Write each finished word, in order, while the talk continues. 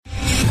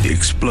The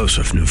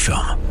explosive new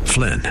film,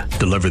 Flynn,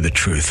 deliver the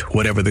truth,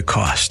 whatever the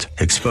cost,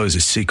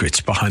 exposes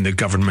secrets behind the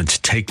government's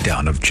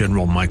takedown of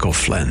General Michael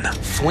Flynn.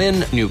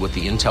 Flynn knew what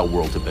the intel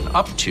world had been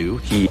up to.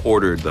 He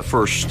ordered the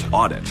first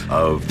audit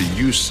of the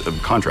use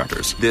of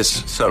contractors.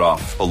 This set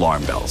off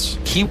alarm bells.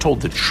 He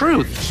told the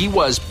truth. He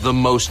was the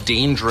most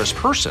dangerous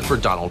person for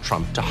Donald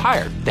Trump to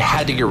hire. They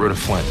had to get rid of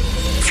Flynn.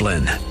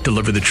 Flynn,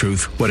 deliver the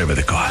truth, whatever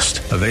the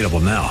cost. Available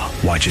now.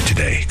 Watch it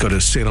today. Go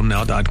to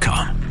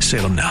salemnow.com.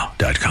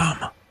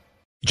 salemnow.com.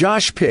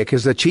 Josh Pick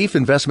is the Chief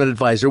Investment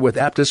Advisor with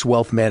APTUS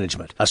Wealth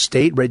Management, a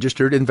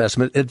state-registered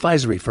investment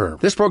advisory firm.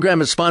 This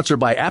program is sponsored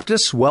by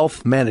APTUS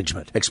Wealth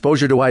Management.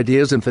 Exposure to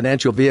ideas and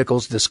financial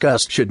vehicles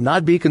discussed should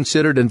not be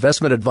considered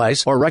investment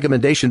advice or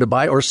recommendation to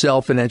buy or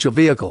sell financial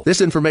vehicle. This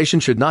information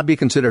should not be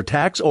considered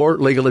tax or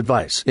legal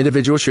advice.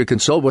 Individuals should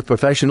consult with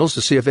professionals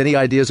to see if any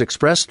ideas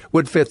expressed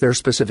would fit their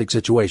specific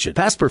situation.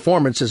 Past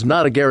performance is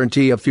not a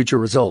guarantee of future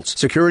results.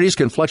 Securities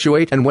can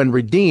fluctuate and when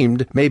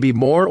redeemed may be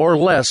more or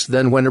less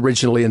than when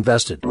originally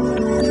invested.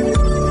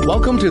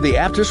 Welcome to the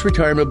APTUS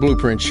Retirement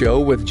Blueprint Show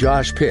with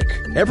Josh Pick.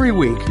 Every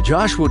week,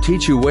 Josh will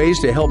teach you ways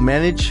to help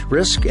manage,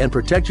 risk, and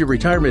protect your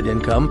retirement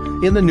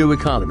income in the new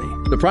economy.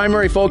 The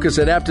primary focus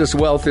at APTUS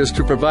Wealth is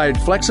to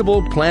provide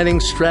flexible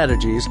planning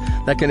strategies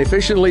that can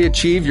efficiently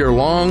achieve your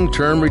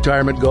long-term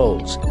retirement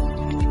goals.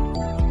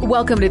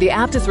 Welcome to the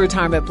APTUS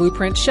Retirement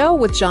Blueprint Show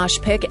with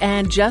Josh Pick.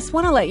 And just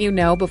want to let you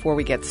know before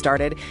we get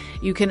started,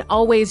 you can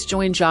always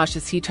join Josh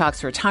as he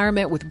talks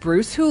retirement with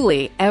Bruce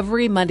Hooley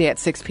every Monday at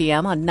 6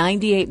 p.m. on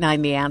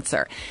 98.9 The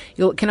Answer.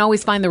 You can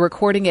always find the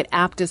recording at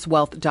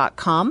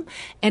aptuswealth.com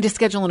and to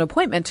schedule an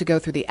appointment to go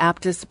through the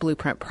APTUS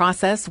Blueprint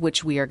process,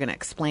 which we are going to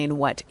explain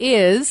what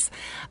is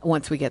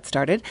once we get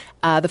started.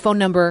 The phone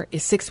number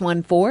is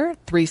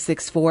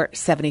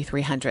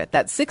 614-364-7300.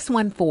 That's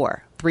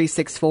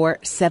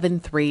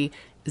 614-364-7300.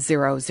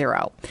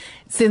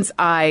 Since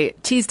I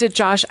teased it,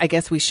 Josh, I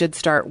guess we should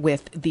start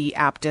with the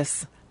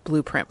APTUS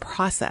Blueprint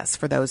process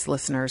for those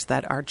listeners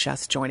that are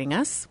just joining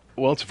us.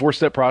 Well, it's a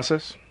 4-step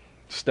process.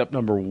 Step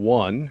number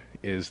 1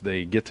 is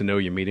the get to know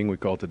you meeting. We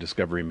call it the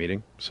discovery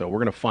meeting. So we're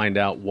going to find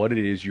out what it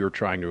is you're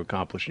trying to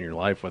accomplish in your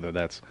life, whether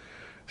that's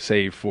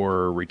save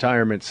for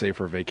retirement, save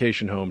for a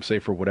vacation home,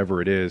 save for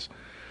whatever it is,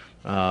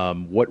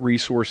 what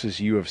resources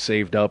you have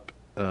saved up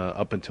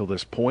until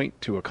this point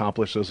to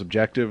accomplish those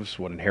objectives,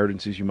 what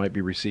inheritances you might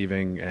be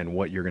receiving, and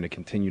what you're going to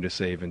continue to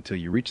save until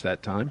you reach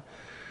that time.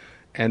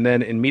 And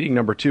then in meeting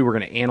number 2, we're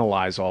going to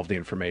analyze all of the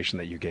information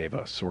that you gave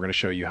us. So we're going to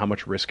show you how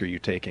much risk are you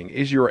taking.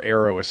 Is your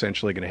arrow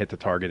essentially going to hit the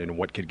target, and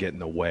what could get in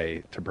the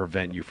way to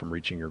prevent you from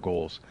reaching your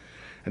goals?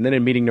 And then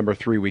in meeting number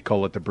 3, we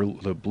call it the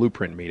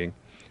blueprint meeting.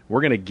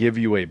 We're going to give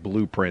you a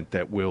blueprint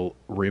that will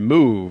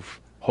remove,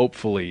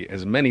 hopefully,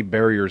 as many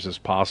barriers as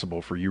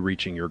possible for you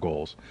reaching your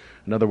goals.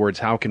 In other words,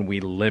 how can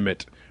we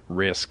limit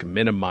risk,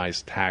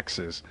 minimize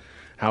taxes?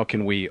 How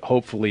can we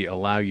hopefully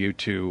allow you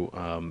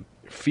to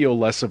feel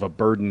less of a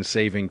burden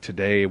saving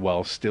today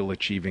while still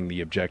achieving the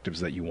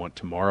objectives that you want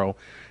tomorrow?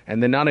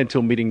 And then not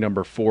until meeting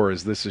number 4,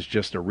 as this is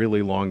just a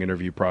really long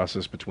interview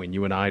process between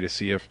you and I to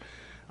see if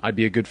I'd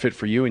be a good fit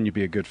for you and you'd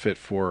be a good fit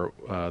for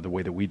the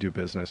way that we do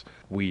business.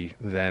 We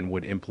then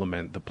would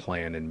implement the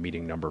plan in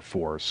meeting number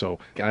 4. So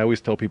I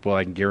always tell people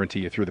I can guarantee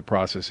you through the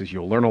process is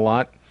you'll learn a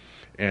lot.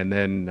 And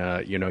then,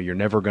 you're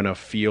never going to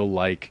feel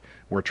like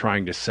we're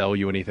trying to sell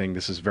you anything.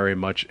 This is very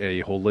much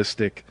a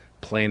holistic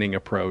planning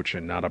approach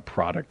and not a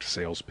product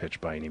sales pitch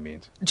by any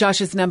means.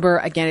 Josh's number,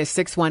 again, is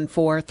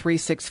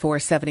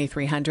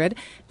 614-364-7300.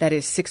 That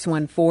is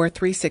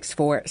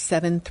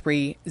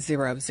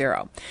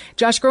 614-364-7300.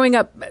 Josh, growing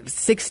up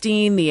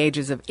 16, the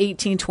ages of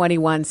 18,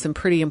 21, some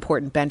pretty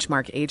important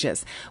benchmark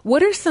ages.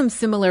 What are some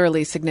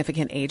similarly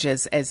significant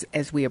ages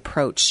as we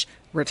approach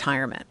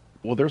retirement?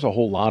 Well, there's a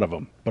whole lot of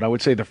them, but I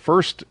would say the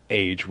first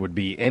age would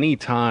be any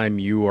time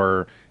you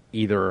are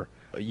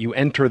you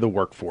enter the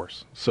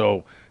workforce.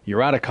 So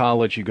you're out of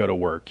college, you go to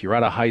work. You're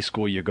out of high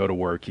school, you go to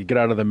work. You get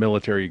out of the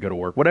military, you go to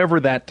work. Whatever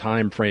that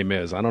time frame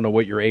is, I don't know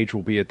what your age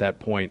will be at that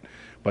point,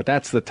 but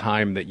that's the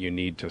time that you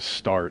need to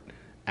start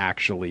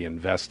actually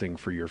investing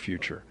for your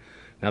future.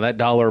 Now, that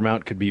dollar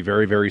amount could be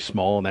very, very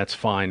small, and that's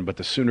fine, but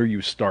the sooner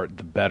you start,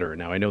 the better.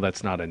 Now, I know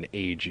that's not an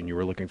age, and you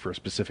were looking for a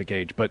specific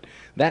age, but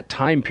that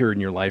time period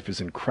in your life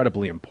is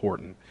incredibly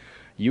important.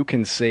 You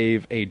can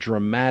save a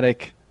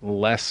dramatically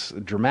less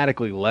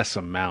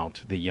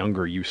amount the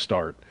younger you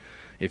start.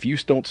 If you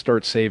don't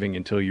start saving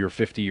until you're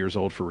 50 years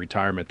old for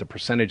retirement, the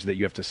percentage that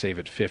you have to save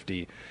at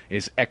 50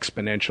 is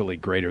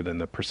exponentially greater than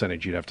the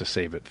percentage you'd have to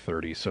save at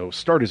 30. So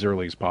start as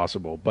early as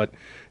possible. But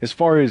as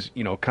far as,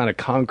 kind of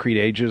concrete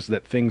ages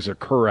that things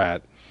occur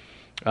at,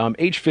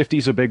 age 50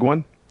 is a big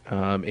one.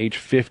 Age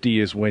 50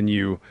 is when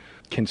you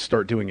can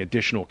start doing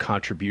additional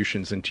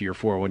contributions into your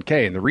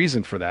 401k. And the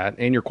reason for that,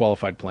 and your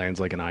qualified plans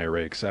like an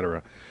IRA, et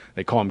cetera,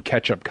 they call them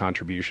catch-up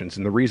contributions.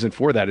 And the reason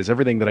for that is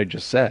everything that I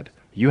just said.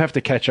 You have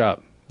to catch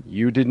up.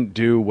 You didn't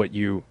do what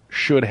you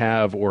should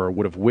have or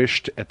would have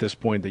wished at this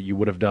point that you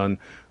would have done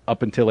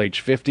up until age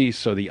 50.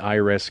 So the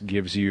IRS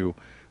gives you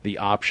the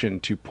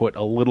option to put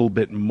a little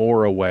bit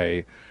more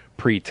away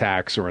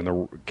pre-tax, or in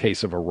the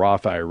case of a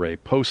Roth IRA,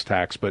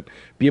 post-tax, but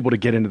be able to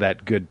get into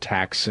that good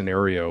tax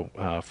scenario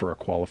for a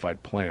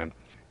qualified plan.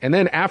 And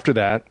then after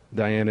that,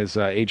 Diane, is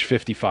age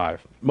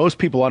 55. Most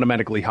people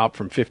automatically hop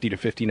from 50 to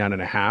 59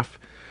 and a half,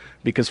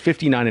 because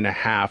 59 and a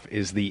half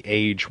is the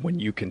age when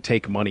you can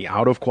take money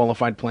out of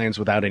qualified plans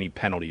without any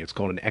penalty. It's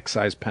called an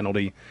excise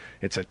penalty.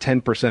 It's a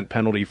 10%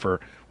 penalty for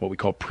what we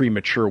call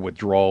premature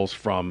withdrawals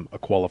from a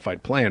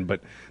qualified plan,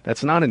 but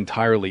that's not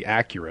entirely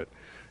accurate.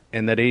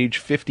 And at age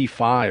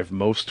 55,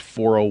 most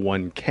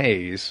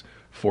 401ks,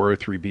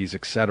 403bs,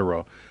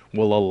 etc.,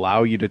 will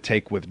allow you to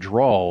take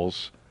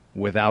withdrawals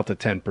without the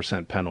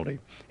 10% penalty.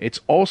 It's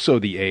also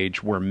the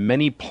age where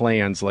many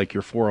plans like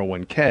your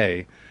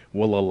 401k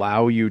will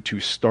allow you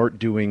to start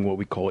doing what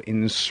we call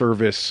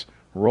in-service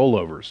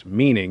rollovers,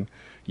 meaning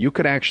you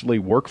could actually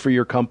work for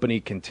your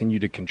company, continue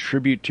to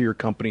contribute to your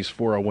company's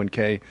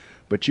 401k,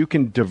 but you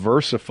can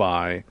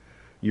diversify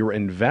your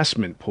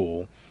investment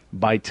pool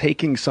by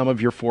taking some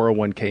of your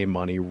 401k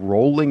money,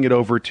 rolling it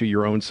over to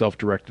your own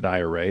self-directed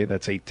IRA.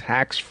 That's a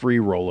tax-free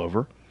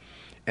rollover.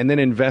 And then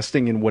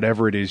investing in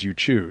whatever it is you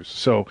choose.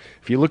 So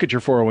if you look at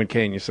your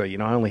 401k and you say,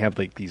 I only have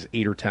like these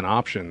 8 or 10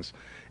 options,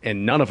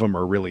 and none of them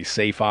are really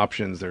safe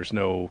options. There's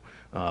no,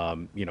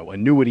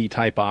 annuity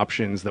type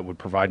options that would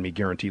provide me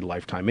guaranteed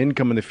lifetime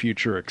income in the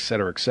future, et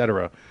cetera, et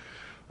cetera.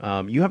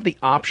 You have the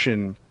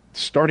option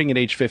starting at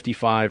age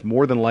 55,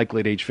 more than likely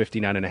at age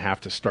 59 and a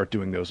half, to start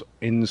doing those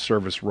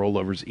in-service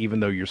rollovers, even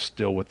though you're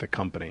still with the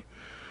company.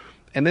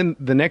 And then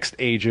the next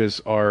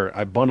ages are,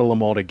 I bundle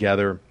them all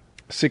together,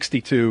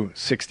 62,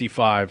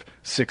 65,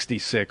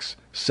 66,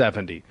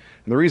 70.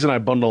 And the reason I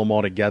bundle them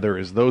all together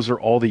is those are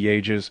all the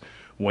ages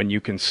when you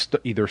can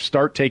either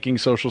start taking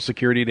Social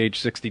Security at age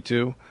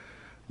 62.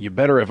 You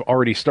better have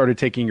already started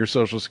taking your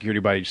Social Security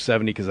by age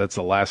 70, because that's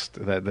the last,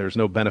 that there's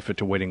no benefit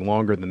to waiting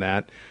longer than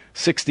that.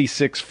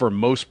 66 for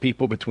most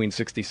people, between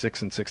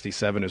 66 and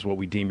 67 is what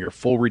we deem your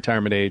full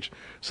retirement age.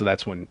 So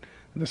that's when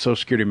the Social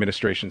Security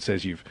Administration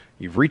says you've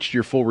reached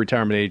your full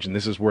retirement age, and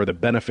this is where the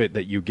benefit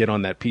that you get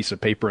on that piece of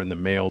paper in the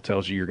mail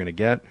tells you you're going to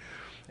get.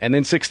 And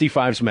then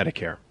 65 is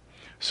Medicare.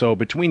 So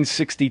between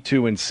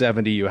 62 and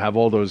 70, you have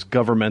all those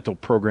governmental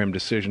program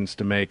decisions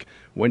to make.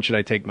 When should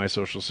I take my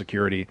Social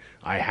Security?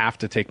 I have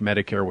to take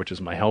Medicare, which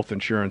is my health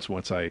insurance,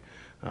 once I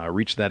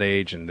reach that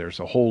age. And there's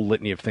a whole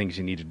litany of things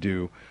you need to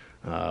do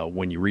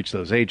when you reach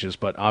those ages.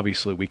 But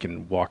obviously, we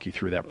can walk you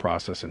through that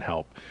process and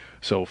help.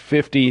 So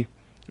 50,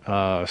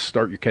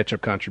 start your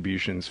catch-up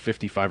contributions.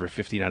 55 or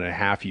 59 and a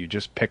half, you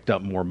just picked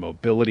up more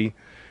mobility.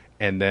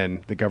 And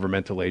then the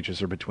governmental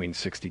ages are between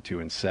 62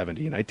 and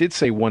 70. And I did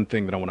say one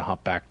thing that I want to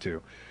hop back to,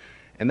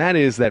 and that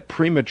is that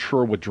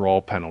premature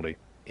withdrawal penalty.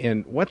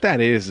 And what that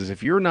is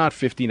if you're not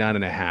 59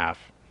 and a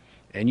half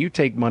and you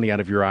take money out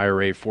of your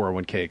IRA,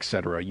 401k, et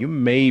cetera, you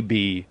may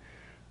be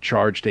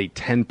charged a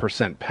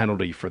 10%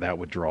 penalty for that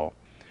withdrawal.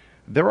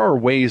 There are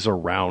ways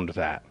around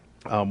that,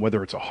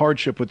 whether it's a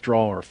hardship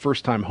withdrawal or a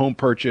first-time home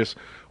purchase,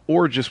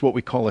 or just what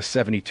we call a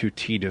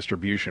 72T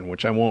distribution,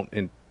 which I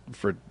won't,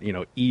 for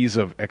ease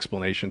of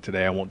explanation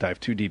today, I won't dive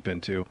too deep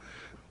into.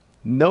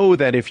 Know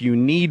that if you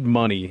need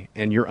money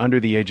and you're under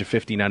the age of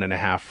 59 and a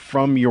half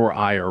from your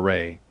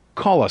IRA,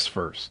 call us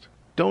first.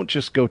 Don't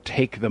just go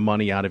take the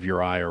money out of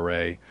your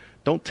IRA.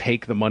 Don't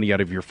take the money out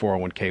of your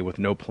 401k with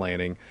no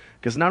planning,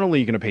 because not only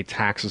are you going to pay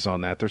taxes on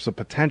that, there's a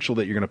potential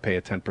that you're going to pay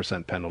a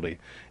 10% penalty.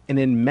 And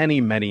in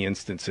many, many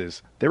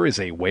instances, there is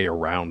a way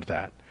around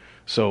that.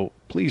 So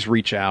please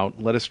reach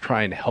out. Let us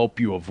try and help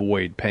you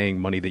avoid paying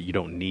money that you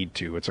don't need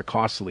to. It's a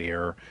costly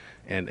error,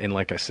 and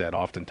like I said,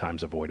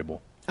 oftentimes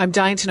avoidable. I'm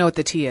dying to know what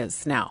the T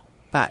is now,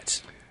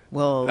 but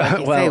we'll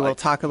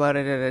talk about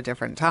it at a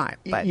different time.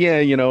 But. Yeah,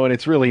 and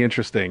it's really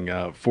interesting.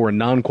 For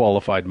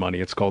non-qualified money,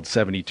 it's called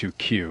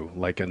 72Q,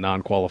 like a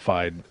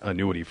non-qualified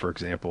annuity, for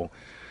example.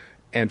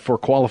 And for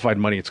qualified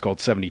money, it's called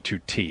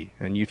 72T.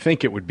 And you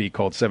think it would be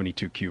called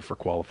 72Q for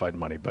qualified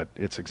money, but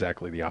it's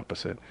exactly the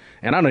opposite.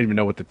 And I don't even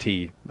know what the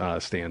T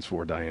stands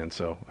for, Diane,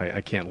 so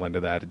I can't lend to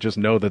that. Just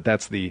know that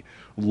that's the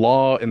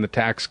law in the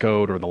tax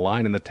code, or the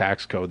line in the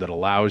tax code, that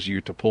allows you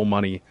to pull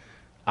money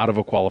out of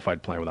a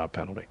qualified plan without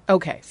penalty.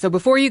 Okay, so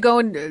before you go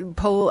and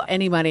pull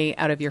any money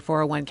out of your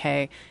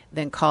 401k,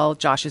 then call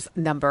Josh's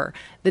number.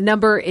 The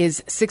number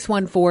is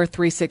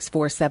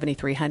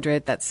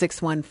 614-364-7300. That's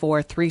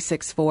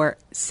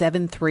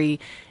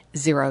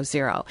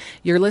 614-364-7300.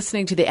 You're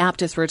listening to the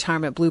APTUS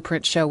Retirement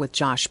Blueprint Show with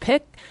Josh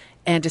Pick.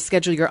 And to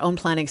schedule your own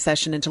planning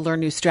session and to learn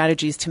new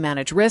strategies to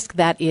manage risk,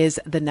 that is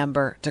the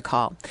number to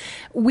call.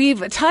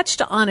 We've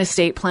touched on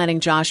estate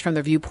planning, Josh, from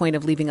the viewpoint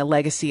of leaving a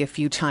legacy a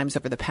few times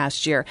over the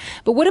past year.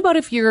 But what about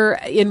if you're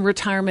in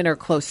retirement or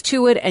close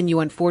to it and you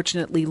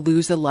unfortunately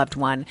lose a loved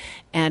one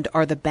and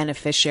are the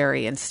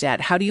beneficiary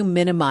instead? How do you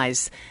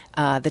minimize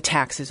the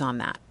taxes on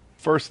that?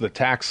 First, the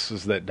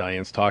taxes that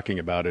Diane's talking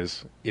about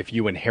is if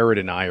you inherit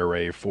an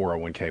IRA,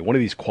 401k, one of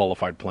these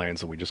qualified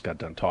plans that we just got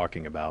done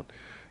talking about,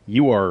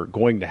 you are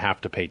going to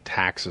have to pay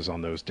taxes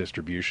on those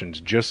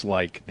distributions, just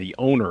like the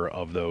owner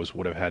of those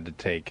would have had to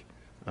take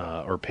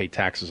or pay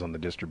taxes on the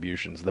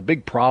distributions. The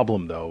big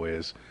problem, though,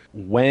 is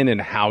when and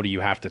how do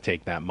you have to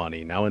take that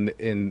money? Now,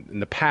 in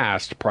the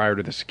past, prior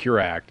to the Secure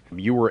Act,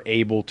 you were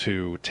able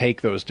to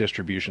take those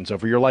distributions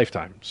over your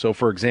lifetime. So,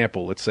 for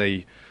example, let's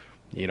say,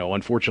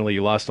 unfortunately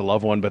you lost a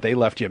loved one, but they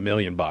left you $1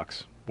 million,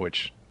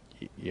 which,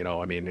 if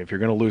you're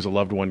going to lose a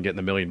loved one, getting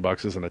 $1 million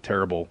isn't a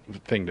terrible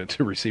thing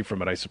to receive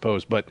from it, I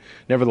suppose. But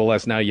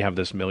nevertheless, now you have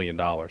this $1 million.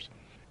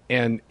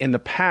 And in the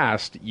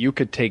past, you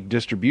could take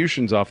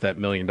distributions off that $1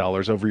 million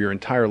over your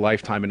entire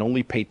lifetime and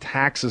only pay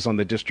taxes on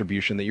the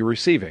distribution that you're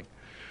receiving.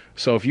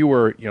 So if you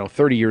were,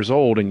 30 years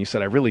old and you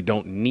said, I really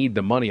don't need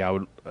the money,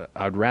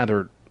 I'd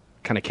rather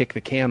kind of kick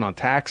the can on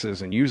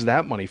taxes and use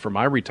that money for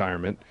my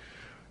retirement,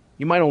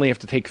 you might only have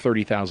to take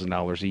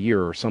 $30,000 a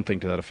year or something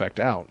to that effect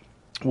out,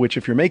 which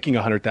if you're making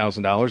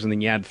 $100,000 and then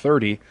you add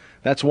 30,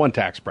 that's one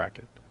tax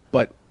bracket.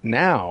 But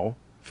now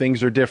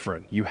things are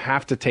different. You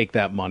have to take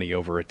that money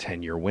over a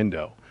 10-year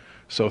window.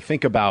 So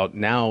think about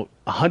now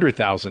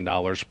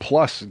 $100,000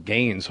 plus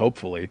gains,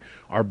 hopefully,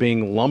 are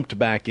being lumped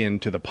back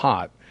into the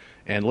pot.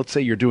 And let's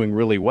say you're doing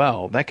really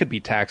well, that could be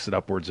taxed at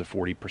upwards of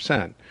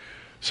 40%.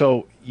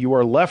 So you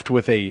are left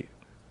with a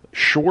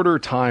shorter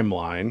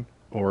timeline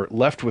or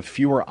left with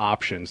fewer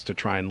options to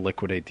try and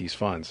liquidate these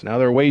funds. Now,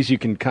 there are ways you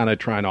can kind of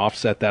try and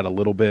offset that a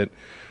little bit,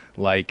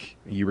 like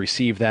you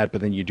receive that, but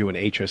then you do an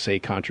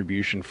HSA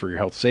contribution for your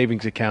health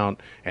savings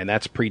account, and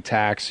that's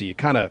pre-tax. So you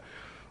kind of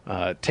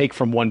take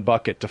from one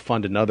bucket to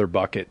fund another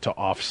bucket to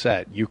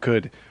offset. You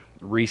could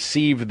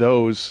receive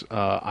those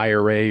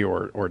IRA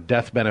or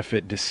death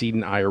benefit,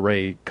 decedent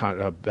IRA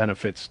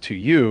benefits to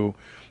you,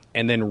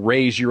 and then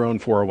raise your own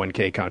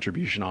 401k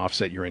contribution to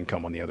offset your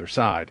income on the other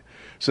side.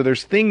 So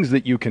there's things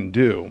that you can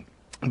do.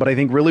 But I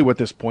think really what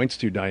this points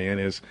to, Diane,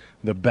 is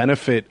the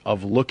benefit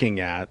of looking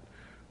at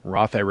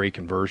Roth IRA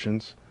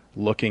conversions,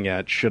 looking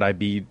at should I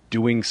be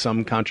doing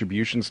some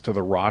contributions to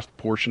the Roth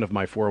portion of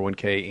my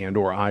 401k and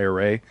or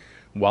IRA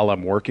while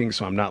I'm working,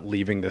 so I'm not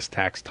leaving this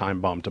tax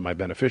time bomb to my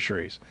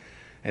beneficiaries.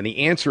 And the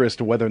answer as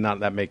to whether or not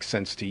that makes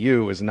sense to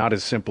you is not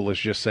as simple as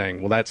just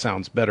saying, well, that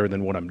sounds better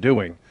than what I'm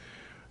doing.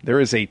 There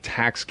is a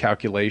tax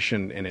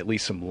calculation and at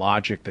least some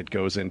logic that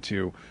goes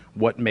into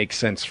what makes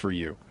sense for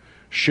you.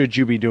 Should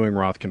you be doing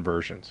Roth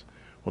conversions?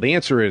 Well, the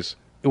answer is,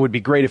 it would be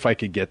great if I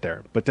could get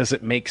there, but does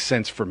it make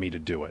sense for me to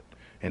do it?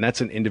 And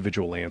that's an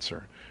individual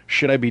answer.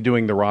 Should I be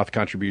doing the Roth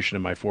contribution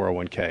in my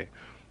 401k?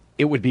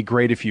 It would be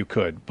great if you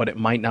could, but it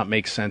might not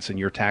make sense in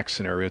your tax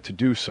scenario to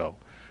do so,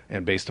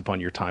 and based upon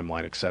your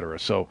timeline, et cetera.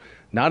 So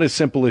not as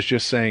simple as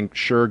just saying,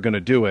 sure, going to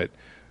do it.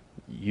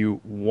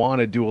 You want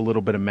to do a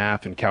little bit of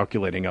math and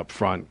calculating up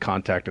front.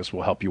 Contact us.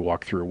 We'll help you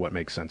walk through what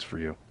makes sense for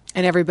you.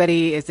 And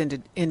everybody is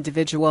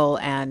individual,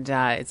 and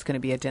it's going to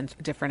be a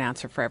different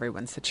answer for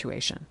everyone's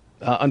situation.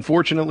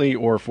 Unfortunately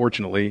or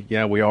fortunately,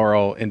 yeah, we are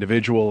all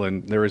individual,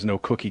 and there is no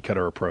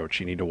cookie-cutter approach.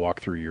 You need to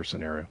walk through your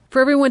scenario.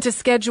 For everyone to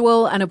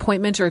schedule an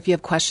appointment, or if you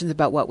have questions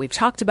about what we've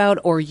talked about,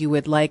 or you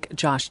would like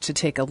Josh to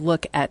take a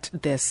look at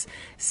this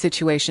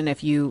situation,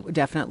 if you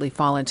definitely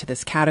fall into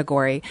this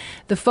category,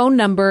 the phone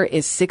number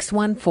is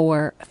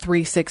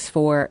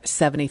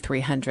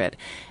 614-364-7300.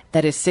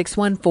 That is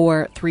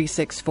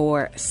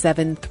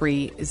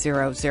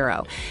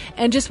 614-364-7300.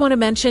 And just want to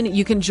mention,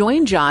 you can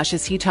join Josh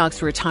as he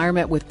talks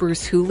retirement with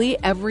Bruce Hooley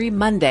every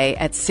Monday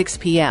at 6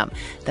 p.m.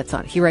 That's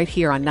right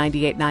here on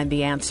 98.9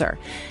 The Answer.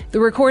 The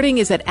recording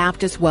is at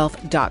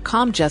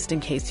aptuswealth.com, just in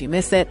case you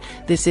miss it.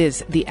 This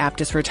is the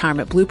Aptus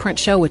Retirement Blueprint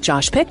Show with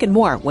Josh Pick, and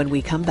more when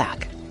we come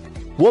back.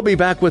 We'll be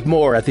back with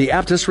more at the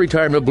Aptus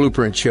Retirement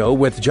Blueprint Show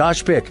with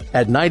Josh Pick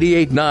at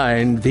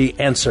 98.9 The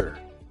Answer.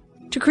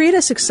 To create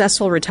a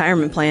successful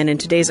retirement plan in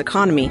today's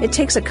economy, it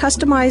takes a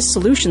customized,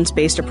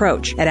 solutions-based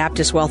approach. At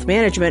Aptus Wealth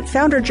Management,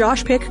 founder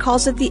Josh Pick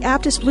calls it the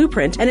Aptus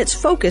Blueprint, and it's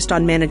focused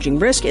on managing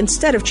risk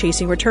instead of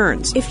chasing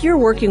returns. If you're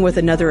working with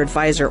another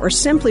advisor or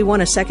simply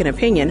want a second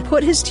opinion,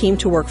 put his team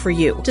to work for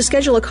you. To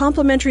schedule a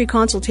complimentary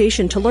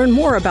consultation to learn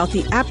more about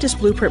the Aptus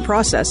Blueprint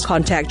process,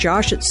 contact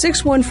Josh at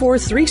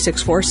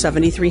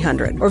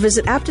 614-364-7300 or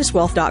visit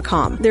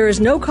aptuswealth.com. There is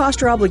no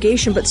cost or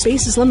obligation, but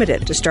space is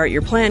limited. To start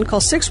your plan,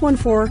 call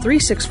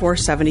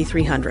 614-364-7300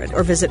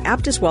 or visit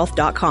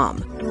aptuswealth.com.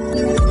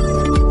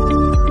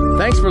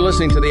 Thanks for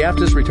listening to the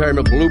Aptus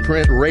Retirement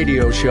Blueprint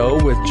radio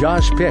show with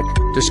Josh Pick.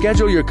 To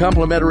schedule your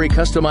complimentary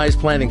customized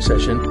planning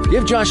session,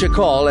 give Josh a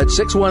call at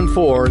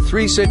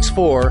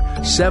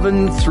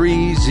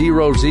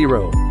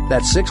 614-364-7300.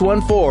 That's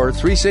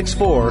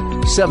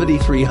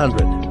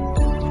 614-364-7300.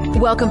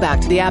 Welcome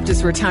back to the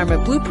Aptus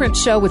Retirement Blueprint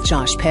Show with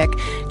Josh Pick.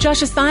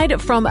 Josh,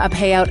 aside from a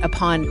payout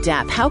upon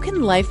death, how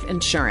can life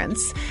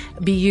insurance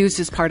be used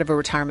as part of a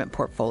retirement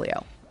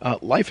portfolio?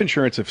 Life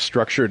insurance, if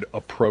structured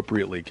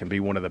appropriately, can be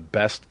one of the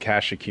best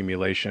cash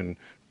accumulation,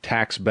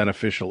 tax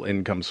beneficial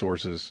income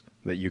sources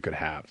that you could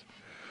have.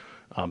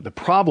 The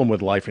problem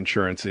with life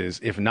insurance is,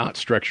 if not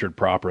structured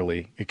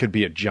properly, it could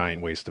be a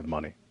giant waste of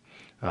money.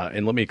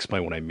 And let me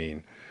explain what I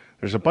mean.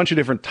 There's a bunch of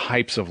different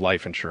types of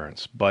life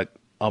insurance, but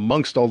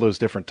amongst all those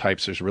different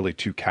types, there's really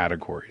two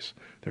categories.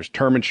 There's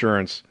term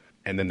insurance,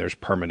 and then there's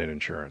permanent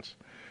insurance.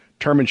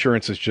 Term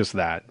insurance is just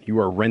that. You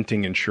are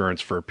renting insurance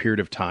for a period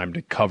of time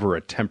to cover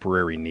a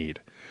temporary need.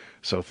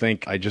 So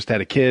think, I just had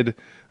a kid.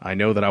 I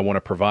know that I want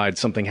to provide,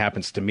 something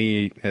happens to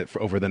me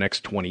over the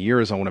next 20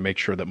 years. I want to make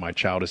sure that my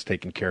child is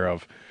taken care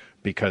of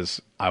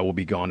because I will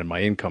be gone and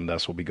my income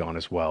thus will be gone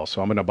as well.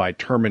 So I'm going to buy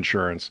term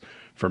insurance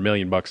for $1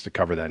 million to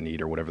cover that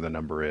need or whatever the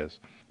number is.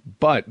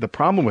 But the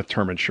problem with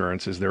term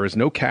insurance is there is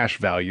no cash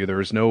value.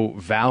 There is no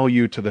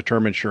value to the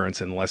term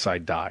insurance unless I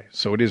die.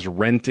 So it is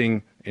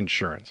renting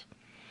insurance.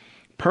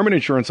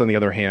 Permanent insurance, on the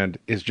other hand,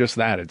 is just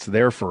that. It's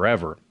there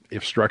forever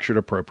if structured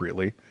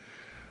appropriately,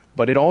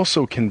 but it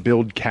also can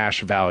build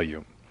cash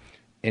value.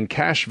 And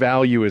cash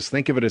value is,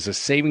 think of it as a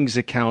savings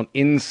account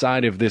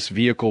inside of this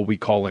vehicle we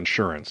call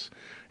insurance.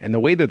 And the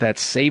way that that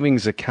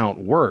savings account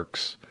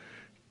works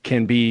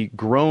can be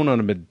grown on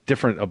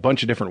a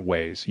bunch of different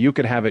ways. You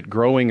could have it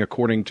growing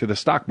according to the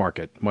stock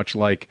market, much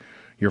like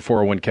your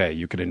 401k.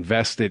 You could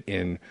invest it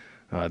in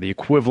the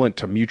equivalent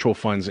to mutual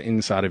funds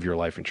inside of your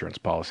life insurance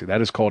policy. That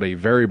is called a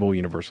variable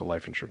universal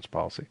life insurance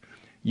policy.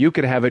 You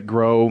could have it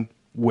grow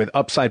with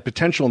upside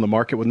potential in the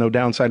market with no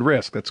downside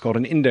risk. That's called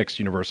an indexed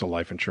universal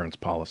life insurance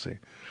policy.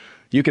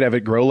 You could have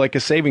it grow like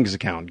a savings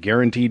account,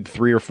 guaranteed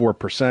 3 or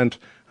 4%,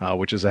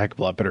 which is a heck of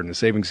a lot better than a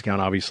savings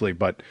account, obviously,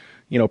 but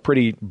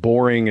pretty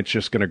boring. It's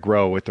just going to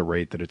grow at the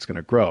rate that it's going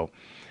to grow.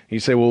 You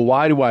say, well,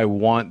 why do I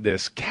want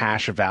this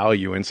cash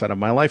value inside of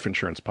my life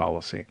insurance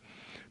policy?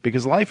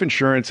 Because life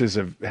insurance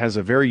has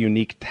a very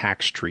unique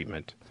tax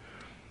treatment.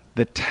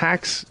 The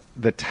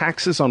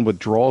taxes on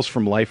withdrawals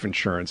from life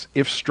insurance,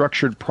 if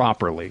structured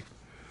properly,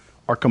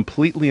 are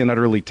completely and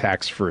utterly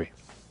tax-free.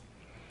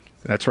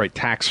 That's right,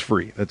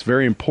 tax-free. That's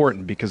very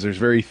important because there's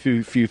very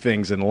few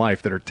things in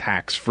life that are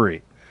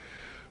tax-free.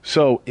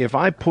 So if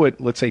I put,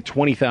 let's say,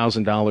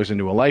 $20,000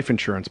 into a life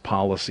insurance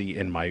policy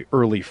in my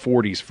early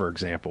 40s, for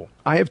example,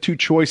 I have two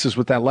choices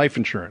with that life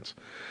insurance.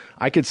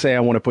 I could say I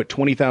want to put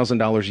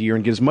 $20,000 a year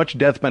and get as much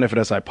death benefit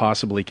as I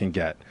possibly can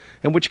get,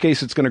 in which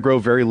case it's going to grow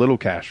very little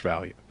cash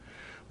value.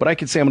 But I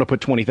could say I'm going to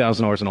put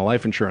 $20,000 in a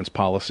life insurance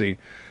policy,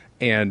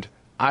 and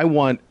I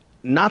want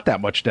not that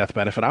much death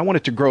benefit. I want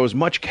it to grow as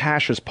much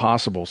cash as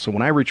possible. So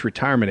when I reach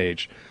retirement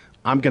age,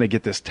 I'm going to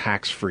get this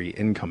tax-free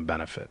income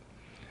benefit.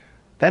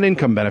 That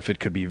income benefit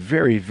could be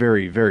very,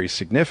 very, very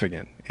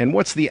significant. And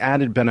what's the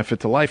added benefit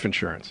to life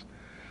insurance?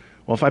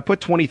 Well, if I put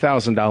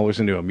 $20,000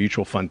 into a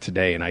mutual fund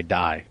today and I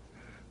die,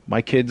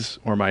 my kids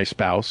or my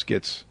spouse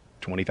gets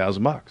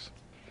 $20,000.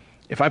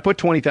 If I put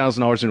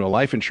 $20,000 into a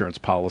life insurance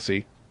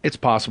policy, it's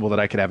possible that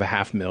I could have a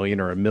 $500,000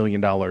 or $1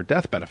 million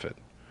death benefit.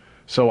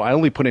 So I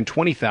only put in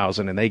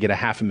 $20,000 and they get a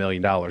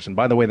 $500,000. And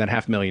by the way, that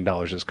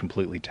 $500,000 is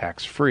completely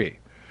tax-free.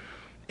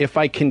 If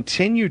I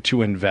continue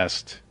to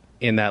invest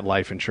in that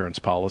life insurance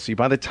policy,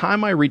 by the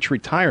time I reach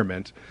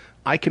retirement,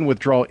 I can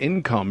withdraw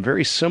income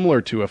very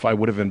similar to if I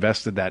would have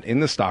invested that in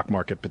the stock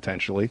market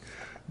potentially.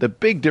 The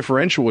big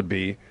differential would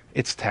be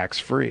it's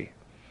tax-free.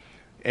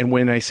 And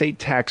when I say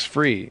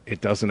tax-free,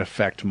 it doesn't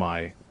affect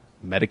my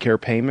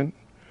Medicare payment.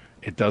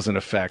 It doesn't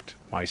affect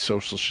my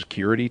Social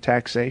Security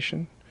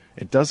taxation.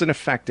 It doesn't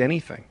affect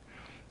anything.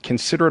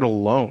 Consider it a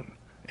loan,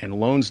 and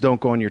loans don't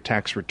go on your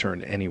tax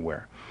return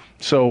anywhere.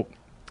 So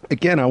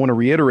again, I want to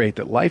reiterate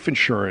that life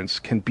insurance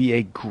can be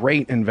a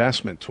great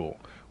investment tool,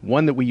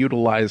 one that we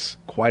utilize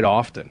quite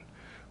often,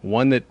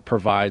 one that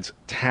provides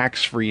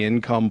tax-free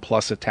income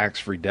plus a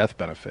tax-free death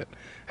benefit.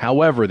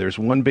 However, there's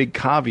one big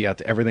caveat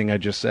to everything I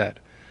just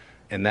said,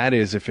 and that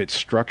is if it's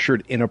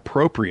structured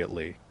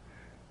inappropriately,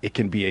 it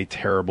can be a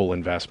terrible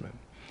investment.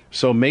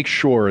 So make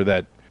sure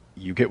that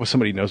you get with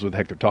somebody who knows what the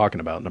heck they're talking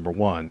about, number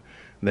one,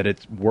 that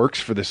it works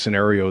for the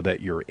scenario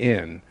that you're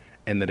in,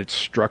 and that it's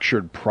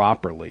structured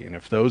properly. And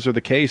if those are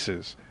the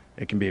cases,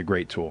 it can be a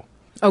great tool.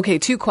 Okay,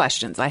 2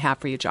 questions I have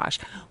for you, Josh.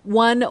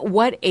 1,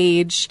 what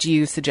age do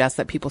you suggest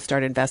that people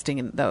start investing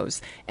in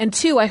those? And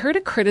 2, I heard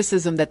a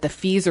criticism that the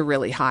fees are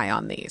really high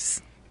on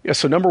these. Yeah,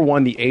 so number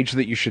 1, the age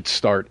that you should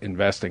start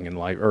investing in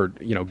life or,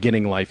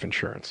 getting life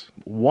insurance.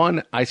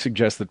 1, I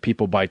suggest that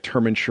people buy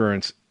term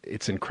insurance.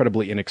 It's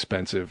incredibly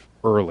inexpensive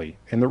early.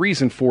 And the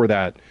reason for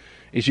that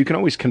is you can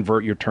always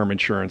convert your term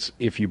insurance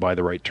if you buy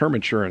the right term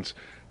insurance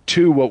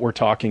to what we're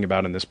talking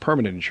about in this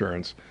permanent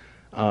insurance.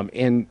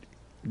 And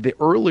the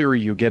earlier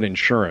you get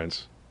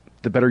insurance,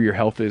 the better your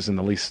health is and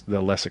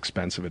the less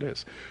expensive it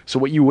is. So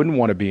what you wouldn't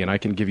want to be, and I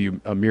can give you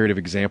a myriad of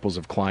examples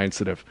of clients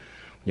that have,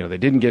 they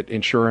didn't get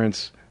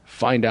insurance,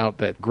 find out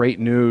that great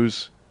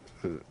news,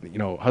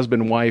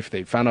 husband and wife,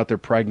 they found out they're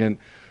pregnant.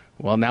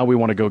 Well, now we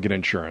want to go get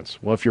insurance.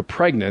 Well, if you're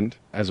pregnant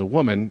as a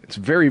woman, it's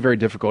very, very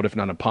difficult, if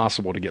not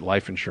impossible, to get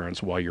life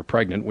insurance while you're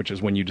pregnant, which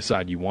is when you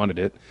decide you wanted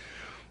it.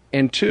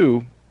 And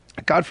 2,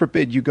 God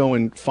forbid you go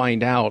and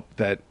find out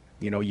that,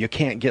 you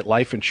can't get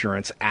life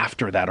insurance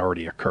after that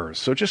already occurs.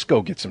 So just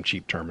go get some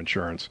cheap term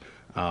insurance,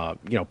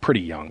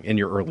 pretty young, in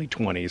your early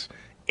 20s.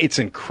 It's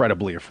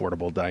incredibly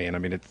affordable, Diane. I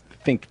mean,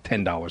 think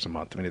 $10 a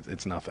month. I mean,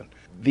 it's nothing.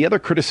 The other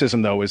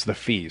criticism, though, is the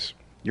fees.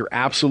 You're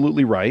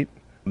absolutely right.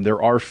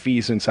 There are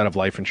fees inside of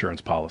life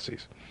insurance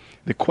policies.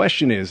 The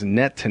question is,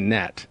 net to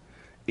net,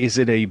 is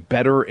it a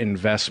better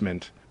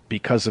investment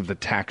because of the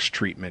tax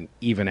treatment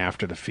even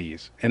after the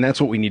fees. And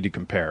that's what we need to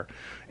compare.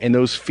 And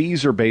those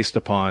fees are based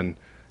upon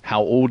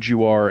how old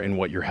you are and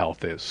what your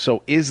health is.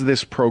 So is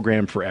this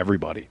program for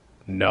everybody?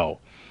 No.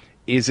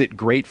 Is it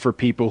great for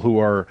people who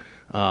are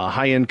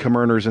high-income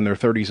earners in their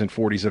 30s and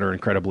 40s that are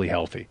incredibly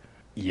healthy?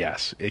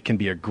 Yes, it can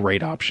be a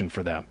great option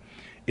for them.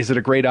 Is it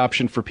a great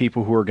option for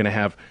people who are going to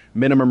have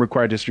minimum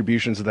required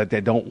distributions that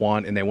they don't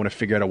want and they want to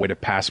figure out a way to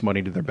pass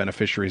money to their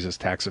beneficiaries as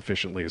tax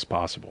efficiently as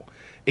possible?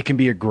 It can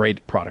be a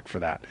great product for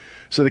that.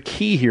 So the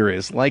key here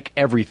is, like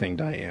everything,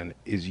 Diane,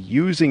 is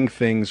using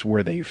things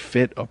where they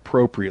fit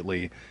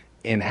appropriately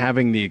and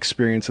having the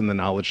experience and the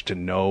knowledge to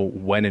know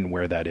when and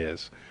where that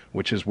is,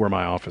 which is where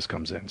my office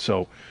comes in.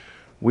 So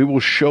we will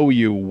show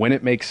you when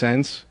it makes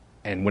sense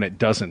and when it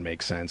doesn't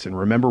make sense. And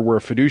remember, we're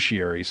a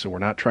fiduciary, so we're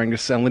not trying to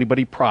sell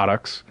anybody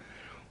products.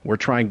 We're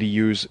trying to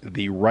use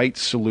the right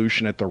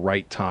solution at the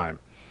right time.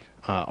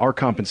 Our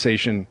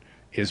compensation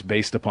is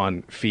based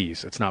upon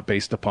fees. It's not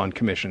based upon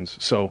commissions.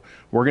 So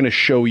we're going to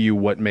show you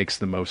what makes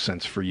the most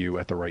sense for you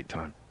at the right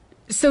time.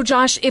 So,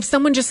 Josh, if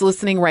someone just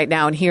listening right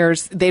now and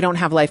hears they don't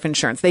have life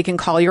insurance, they can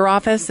call your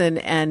office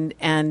and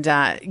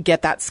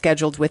get that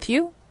scheduled with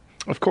you?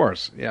 Of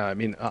course. Yeah. I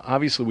mean,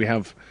 obviously we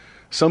have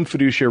some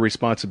fiduciary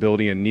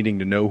responsibility in needing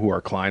to know who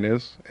our client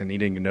is and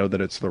needing to know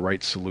that it's the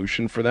right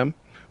solution for them.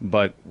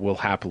 But we'll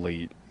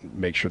happily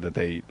make sure that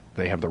they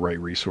have the right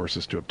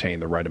resources to obtain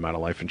the right amount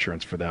of life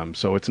insurance for them.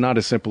 So it's not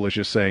as simple as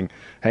just saying,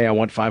 hey, I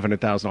want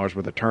 $500,000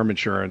 worth of term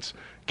insurance.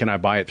 Can I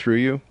buy it through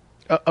you?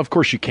 Of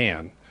course you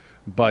can.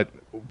 But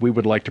we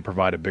would like to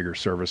provide a bigger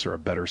service or a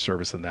better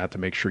service than that to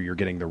make sure you're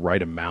getting the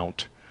right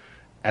amount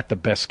at the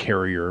best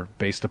carrier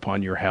based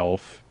upon your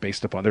health,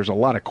 there's a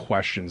lot of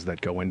questions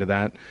that go into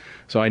that.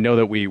 So I know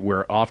that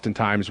we're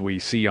oftentimes we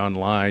see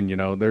online,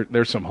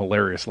 there's some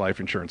hilarious life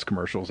insurance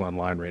commercials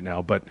online right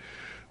now, but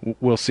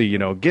we'll see,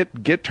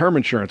 get term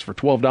insurance for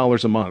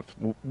 $12 a month.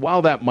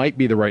 While that might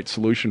be the right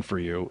solution for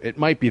you, it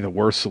might be the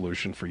worst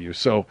solution for you.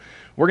 So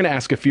we're going to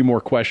ask a few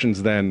more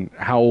questions than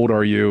how old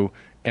are you?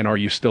 And are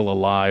you still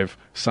alive?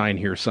 Sign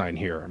here, sign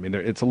here. I mean,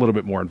 it's a little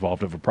bit more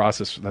involved of a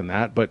process than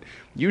that, but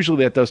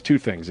usually that does two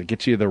things. It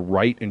gets you the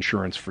right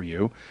insurance for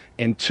you,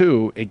 and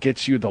two, it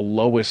gets you the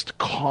lowest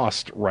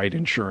cost right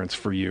insurance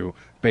for you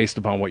based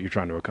upon what you're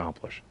trying to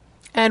accomplish.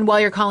 And while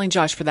you're calling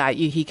Josh for that,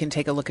 he can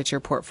take a look at your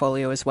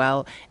portfolio as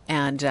well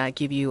and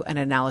give you an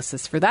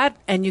analysis for that.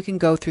 And you can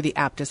go through the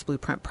APTUS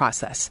Blueprint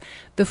process.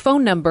 The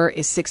phone number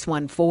is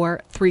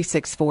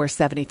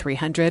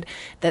 614-364-7300.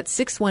 That's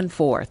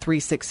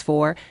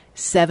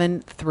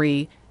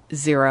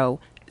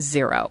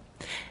 614-364-7300.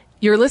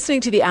 You're listening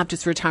to the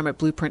APTUS Retirement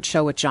Blueprint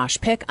Show with Josh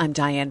Pick. I'm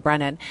Diane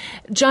Brennan.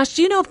 Josh,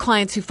 do you know of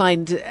clients who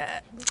find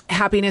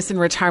happiness in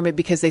retirement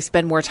because they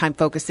spend more time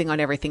focusing on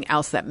everything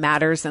else that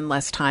matters and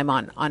less time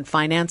on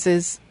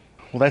finances?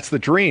 Well, that's the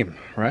dream,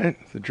 right?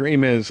 The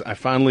dream is I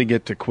finally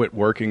get to quit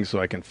working so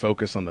I can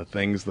focus on the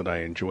things that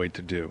I enjoy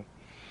to do.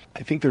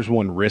 I think there's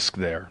one risk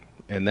there,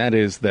 and that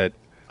is that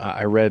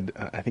I read,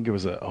 I think it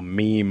was a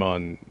meme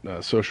on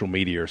social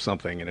media or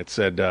something, and it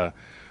said,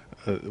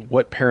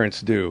 what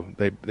parents do,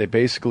 they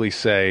basically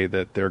say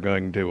that they're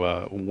going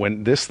to,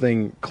 when this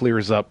thing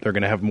clears up, they're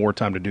going to have more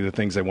time to do the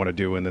things they want to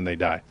do, and then they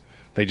die.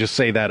 They just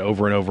say that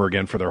over and over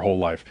again for their whole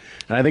life.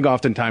 And I think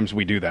oftentimes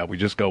we do that. We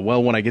just go,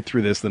 well, when I get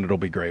through this, then it'll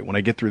be great. When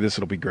I get through this,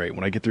 it'll be great.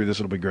 When I get through this,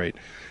 it'll be great.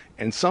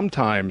 And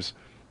sometimes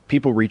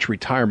people reach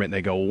retirement and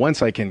they go,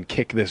 once I can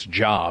kick this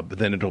job,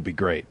 then it'll be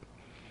great.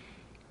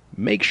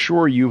 Make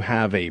sure you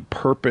have a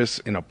purpose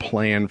and a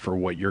plan for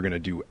what you're going to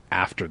do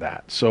after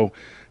that. So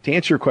to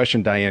answer your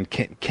question, Diane,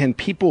 can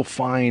people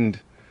find,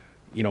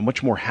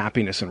 much more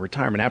happiness in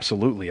retirement?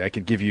 Absolutely. I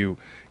could give you,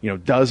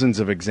 dozens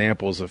of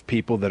examples of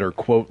people that are,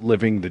 quote,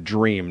 living the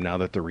dream now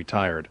that they're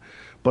retired.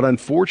 But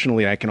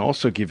unfortunately, I can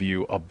also give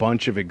you a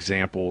bunch of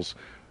examples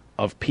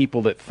of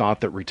people that thought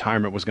that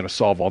retirement was going to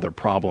solve all their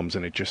problems,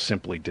 and it just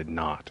simply did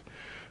not.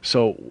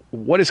 So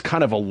what is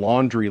kind of a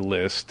laundry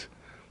list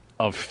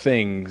of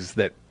things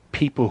that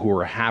people who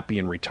are happy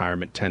in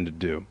retirement tend to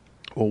do?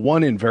 Well,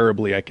 one,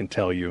 invariably, I can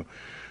tell you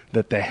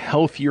that the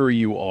healthier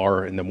you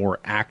are and the more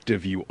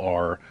active you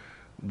are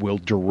will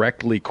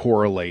directly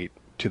correlate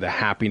to the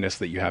happiness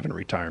that you have in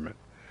retirement.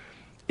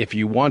 If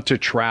you want to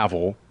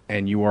travel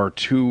and you are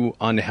too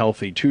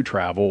unhealthy to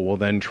travel, well,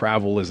 then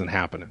travel isn't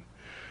happening.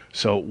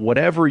 So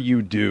whatever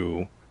you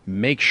do,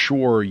 make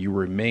sure you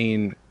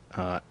remain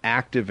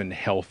active and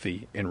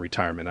healthy in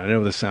retirement. I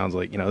know this sounds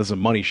like, this is a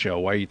money show.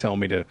 Why are you telling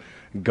me to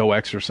go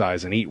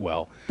exercise and eat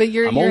well? But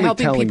you're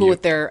helping people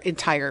with their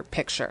entire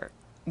picture,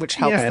 which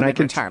helps them in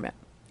retirement.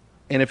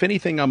 And if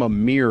anything, I'm a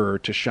mirror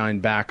to shine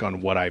back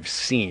on what I've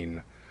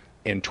seen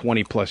in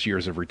 20 plus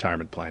years of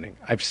retirement planning.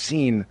 I've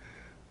seen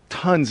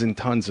tons and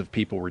tons of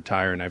people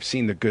retire, and I've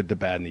seen the good, the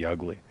bad, and the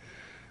ugly.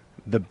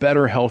 The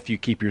better health you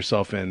keep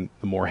yourself in,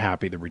 the more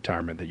happy the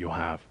retirement that you'll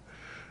have.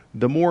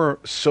 The more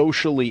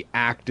socially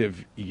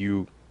active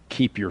you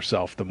keep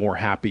yourself, the more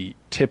happy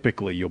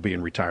typically you'll be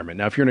in retirement.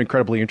 Now, if you're an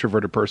incredibly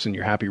introverted person,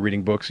 you're happy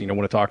reading books, you don't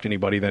want to talk to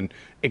anybody, then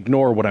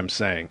ignore what I'm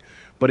saying.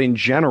 But in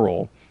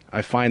general,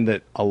 I find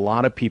that a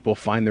lot of people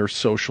find their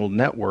social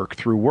network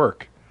through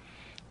work.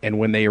 And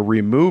when they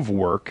remove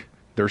work,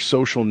 their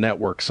social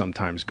network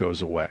sometimes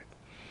goes away.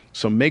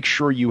 So make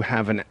sure you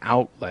have an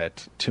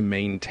outlet to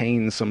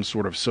maintain some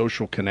sort of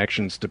social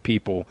connections to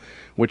people,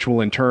 which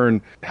will in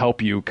turn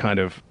help you kind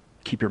of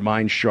keep your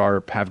mind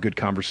sharp, have good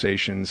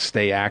conversations,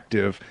 stay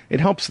active. It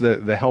helps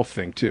the health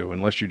thing too,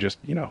 unless you just,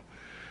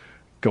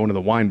 going to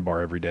the wine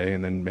bar every day,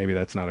 and then maybe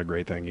that's not a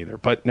great thing either.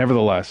 But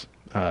nevertheless,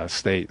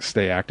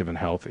 stay active and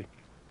healthy.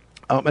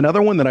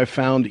 Another one that I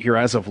found here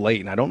as of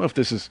late, and I don't know if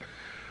this is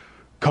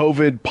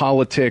COVID,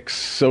 politics,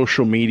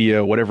 social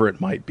media, whatever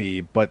it might be,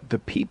 but the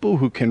people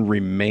who can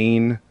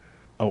remain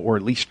or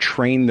at least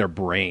train their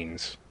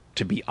brains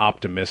to be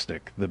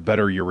optimistic, the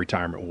better your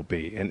retirement will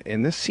be.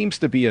 And this seems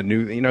to be a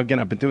new, again,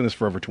 I've been doing this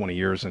for over 20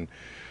 years, and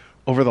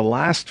over the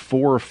last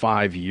 4 or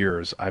 5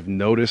 years, I've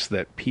noticed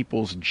that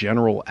people's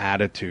general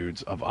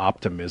attitudes of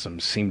optimism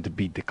seem to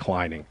be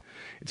declining.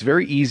 It's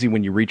very easy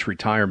when you reach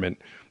retirement,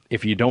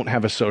 if you don't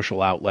have a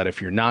social outlet,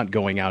 if you're not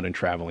going out and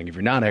traveling, if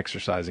you're not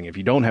exercising, if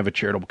you don't have a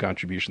charitable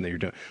contribution that you're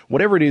doing,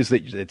 whatever it is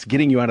that's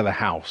getting you out of the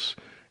house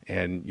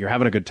and you're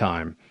having a good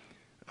time,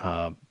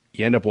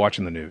 you end up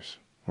watching the news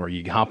or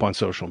you hop on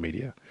social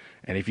media.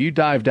 And if you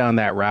dive down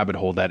that rabbit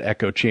hole, that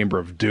echo chamber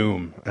of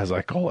doom, as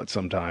I call it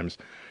sometimes,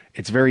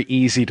 it's very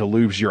easy to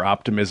lose your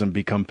optimism,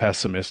 become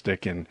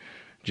pessimistic, and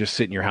just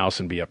sit in your house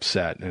and be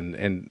upset.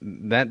 And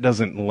that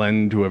doesn't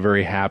lend to a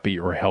very happy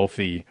or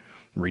healthy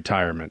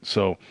retirement.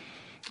 So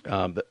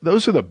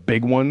those are the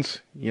big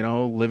ones,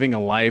 living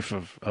a life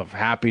of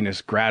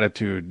happiness,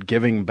 gratitude,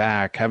 giving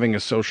back, having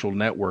a social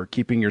network,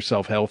 keeping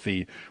yourself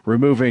healthy,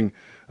 removing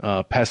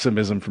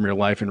pessimism from your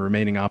life and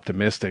remaining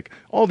optimistic.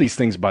 All these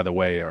things, by the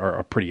way,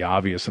 are pretty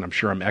obvious, and I'm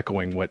sure I'm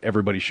echoing what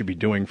everybody should be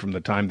doing from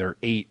the time they're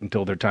 8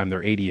 until the time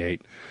they're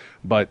 88.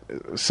 But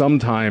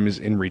sometimes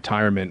in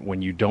retirement,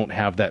 when you don't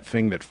have that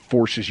thing that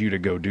forces you to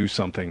go do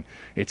something,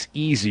 it's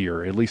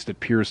easier, at least it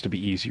appears to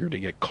be easier, to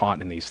get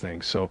caught in these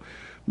things. So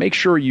make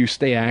sure you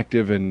stay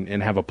active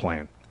and have a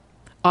plan.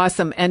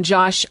 Awesome. And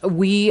Josh,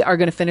 we are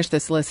going to finish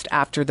this list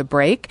after the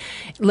break.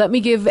 Let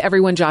me give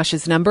everyone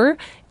Josh's number.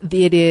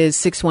 It is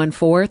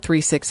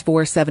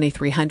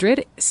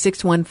 614-364-7300,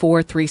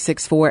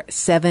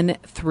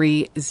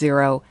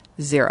 614-364-7300.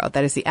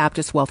 That is the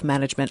APTUS Wealth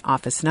Management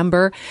office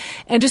number.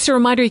 And just a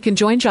reminder, you can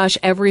join Josh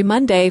every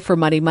Monday for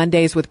Money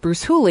Mondays with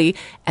Bruce Hooley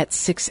at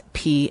 6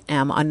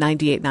 p.m. on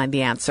 98.9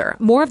 The Answer.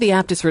 More of the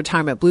APTUS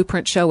Retirement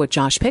Blueprint Show with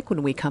Josh Pick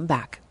when we come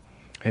back.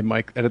 Hey,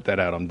 Mike, edit that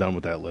out. I'm done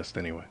with that list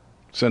anyway.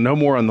 So no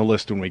more on the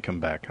list when we come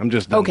back. I'm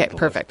just done Okay, with the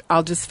perfect. list.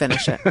 I'll just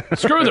finish it.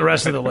 Screw the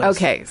rest of the list.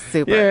 Okay,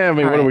 super. Yeah, All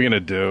what right. are we going to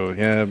do?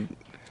 Yeah.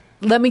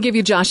 Let me give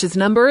you Josh's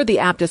number, the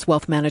APTUS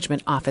Wealth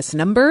Management office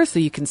number, so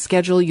you can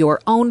schedule your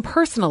own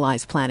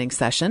personalized planning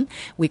session.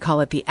 We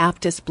call it the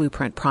APTUS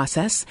Blueprint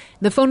process.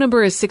 The phone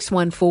number is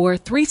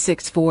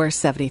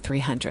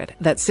 614-364-7300.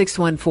 That's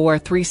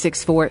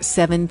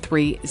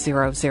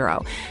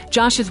 614-364-7300.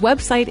 Josh's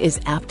website is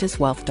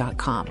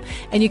aptuswealth.com.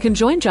 And you can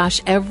join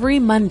Josh every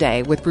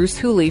Monday with Bruce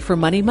Hooley for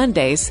Money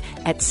Mondays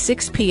at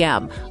 6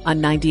 p.m. on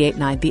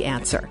 98.9 The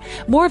Answer.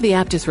 More of the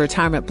APTUS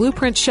Retirement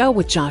Blueprint Show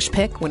with Josh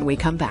Pick when we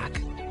come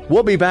back.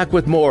 We'll be back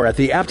with more at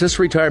the APTUS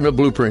Retirement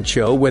Blueprint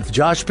Show with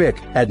Josh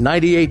Pick at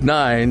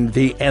 98.9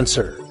 The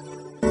Answer.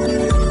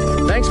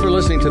 Thanks for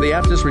listening to the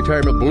APTUS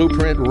Retirement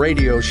Blueprint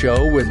Radio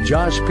Show with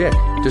Josh Pick.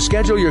 To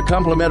schedule your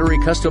complimentary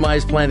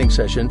customized planning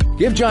session,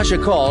 give Josh a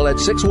call at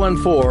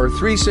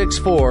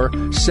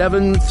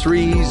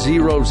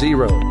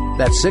 614-364-7300.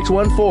 That's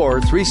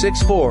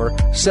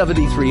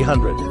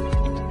 614-364-7300.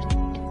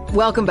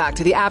 Welcome back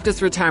to the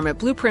APTUS Retirement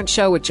Blueprint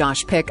Show with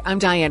Josh Pick. I'm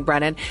Diane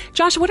Brennan.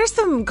 Josh, what are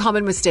some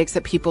common mistakes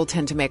that people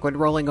tend to make when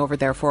rolling over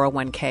their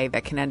 401k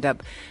that can end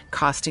up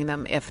costing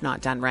them if not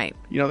done right?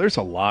 There's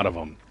a lot of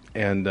them.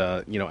 And,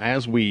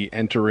 as we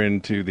enter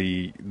into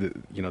the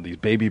these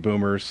baby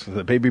boomers,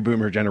 the baby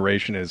boomer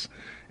generation is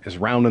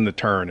rounding the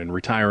turn and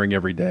retiring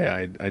every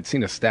day. I'd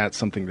seen a stat,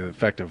 something to the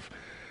effect of,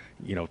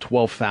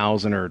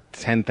 12,000 or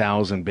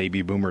 10,000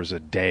 baby boomers a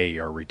day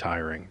are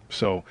retiring.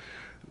 So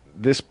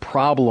this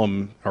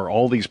problem, or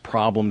all these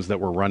problems that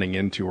we're running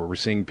into, or we're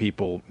seeing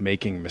people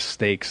making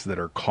mistakes that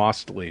are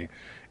costly,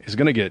 is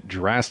going to get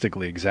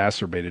drastically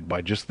exacerbated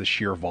by just the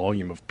sheer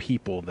volume of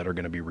people that are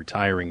going to be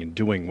retiring and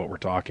doing what we're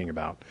talking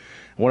about.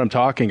 And what I'm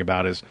talking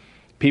about is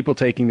people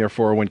taking their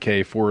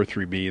 401k,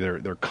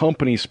 403b, their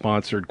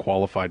company-sponsored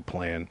qualified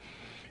plan,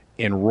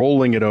 and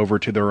rolling it over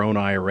to their own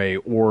IRA,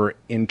 or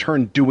in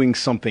turn doing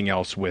something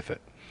else with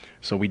it.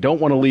 So we don't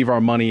want to leave our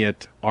money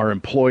at our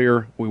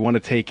employer. We want to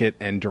take it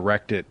and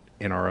direct it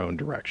in our own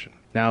direction.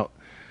 Now,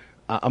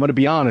 I'm going to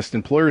be honest,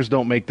 employers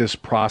don't make this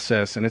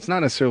process, and it's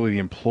not necessarily the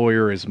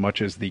employer as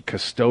much as the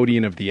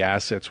custodian of the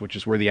assets, which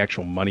is where the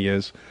actual money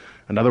is.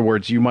 In other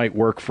words, you might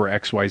work for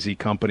XYZ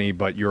company,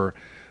 but your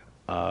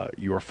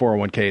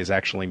 401k is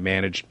actually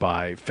managed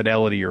by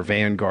Fidelity or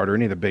Vanguard or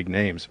any of the big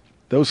names.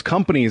 those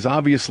companies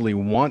obviously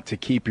want to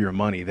keep your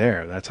money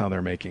there. That's how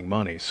they're making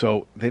money.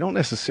 So they don't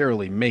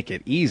necessarily make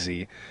it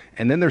easy.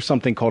 And then there's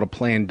something called a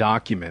plan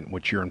document,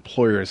 which your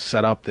employer has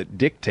set up that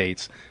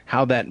dictates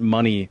how that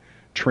money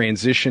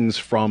transitions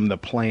from the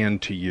plan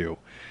to you.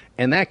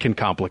 And that can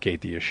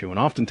complicate the issue. And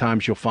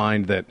oftentimes you'll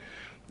find that,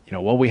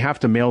 we have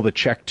to mail the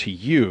check to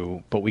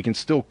you, but we can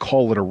still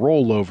call it a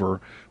rollover.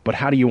 But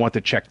how do you want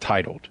the check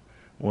titled?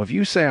 Well, if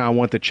you say, I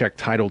want the check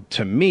titled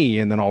to me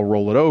and then I'll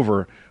roll it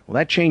over, well,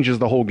 that changes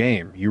the whole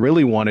game. You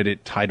really wanted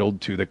it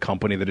titled to the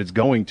company that it's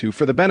going to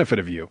for the benefit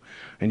of you.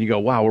 And you go,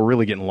 wow, we're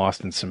really getting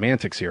lost in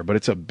semantics here, but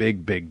it's a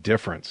big, big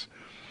difference.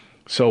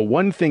 So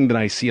one thing that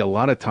I see a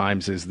lot of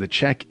times is the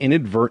check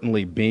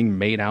inadvertently being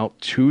made out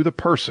to the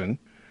person.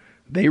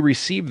 They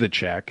receive the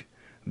check.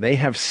 They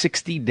have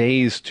 60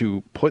 days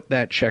to put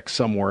that check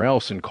somewhere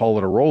else and call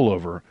it a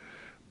rollover,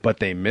 but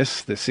they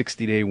miss the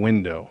 60-day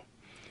window.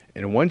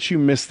 And once you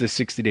miss the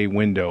 60-day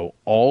window,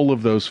 all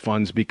of those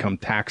funds become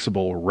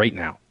taxable right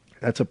now.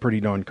 That's a pretty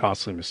darn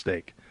costly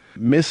mistake.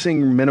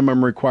 Missing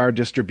minimum required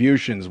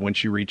distributions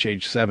once you reach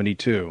age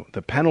 72.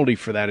 The penalty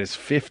for that is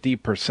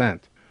 50%.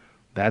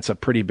 That's a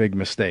pretty big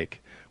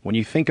mistake. When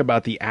you think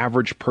about the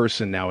average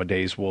person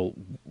nowadays will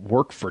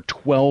work for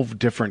 12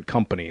 different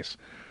companies.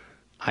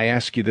 I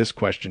ask you this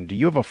question. Do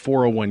you have a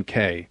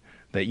 401k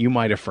that you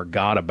might have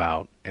forgot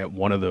about at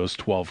one of those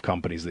 12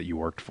 companies that you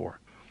worked for?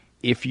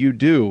 If you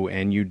do,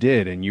 and you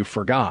did, and you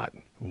forgot,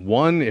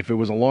 one, if it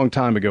was a long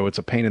time ago, it's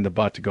a pain in the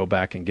butt to go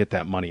back and get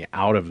that money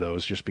out of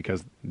those, just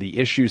because the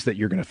issues that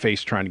you're going to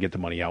face trying to get the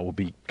money out will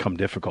become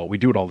difficult. We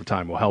do it all the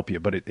time. We'll help you,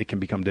 but it can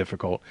become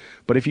difficult.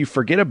 But if you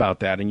forget about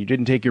that and you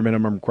didn't take your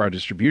minimum required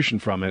distribution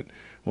from it,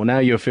 well, now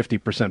you have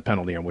 50%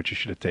 penalty on what you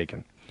should have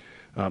taken.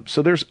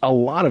 So there's a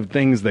lot of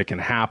things that can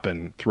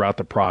happen throughout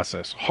the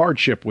process.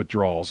 Hardship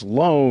withdrawals,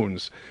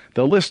 loans,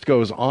 the list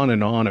goes on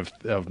and on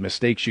of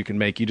mistakes you can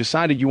make. You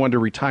decided you wanted to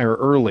retire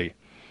early,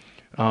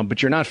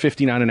 but you're not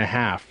 59 and a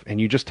half, and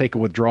you just take a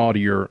withdrawal to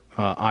your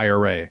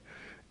IRA,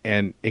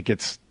 and it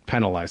gets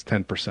penalized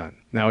 10%.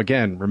 Now,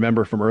 again,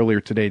 remember from earlier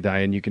today,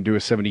 Diane, you can do a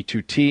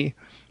 72T,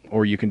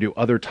 or you can do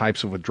other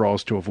types of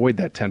withdrawals to avoid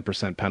that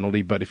 10%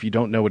 penalty. But if you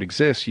don't know it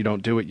exists, you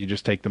don't do it. You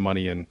just take the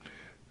money and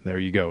there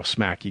you go.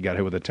 Smack. You got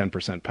hit with a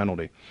 10%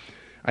 penalty.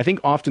 I think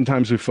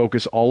oftentimes we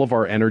focus all of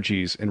our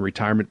energies in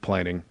retirement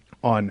planning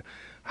on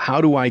how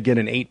do I get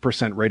an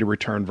 8% rate of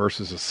return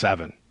versus a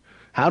 7?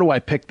 How do I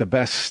pick the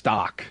best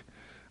stock?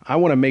 I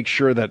want to make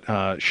sure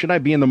that should I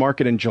be in the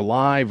market in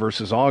July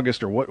versus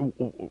August, or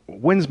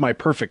when's my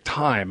perfect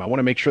time? I want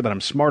to make sure that I'm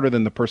smarter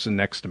than the person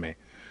next to me.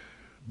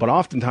 But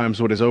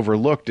oftentimes what is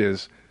overlooked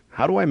is,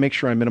 how do I make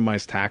sure I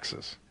minimize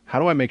taxes? How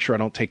do I make sure I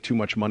don't take too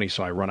much money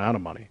so I run out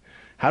of money?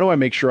 How do I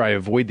make sure I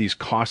avoid these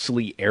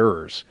costly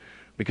errors?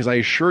 Because I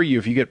assure you,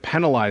 if you get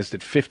penalized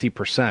at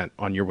 50%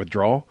 on your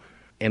withdrawal,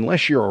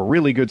 unless you're a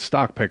really good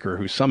stock picker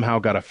who somehow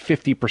got a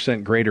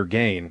 50% greater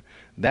gain,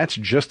 that's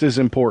just as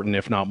important,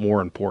 if not more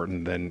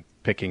important, than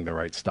picking the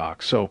right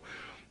stock. So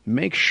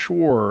make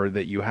sure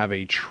that you have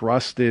a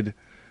trusted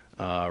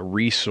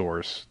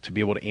resource to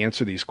be able to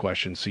answer these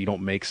questions so you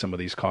don't make some of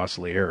these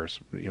costly errors.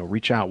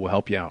 Reach out. We'll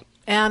help you out.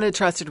 And a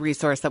trusted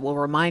resource that will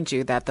remind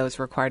you that those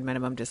required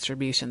minimum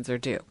distributions are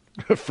due.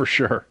 For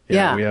sure.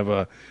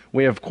 Yeah.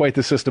 We have quite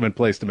the system in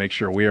place to make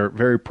sure. We are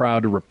very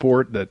proud to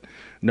report that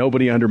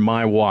nobody under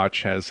my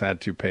watch has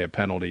had to pay a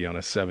penalty on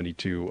a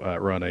 72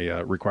 or on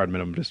a required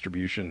minimum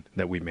distribution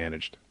that we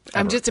managed. Ever.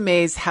 I'm just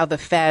amazed how the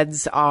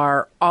feds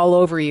are all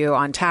over you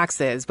on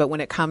taxes, but when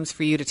it comes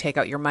for you to take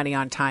out your money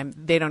on time,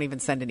 they don't even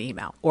send an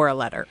email or a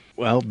letter.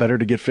 Well, better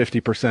to get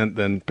 50%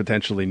 than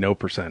potentially no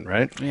percent,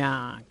 right?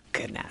 Yeah.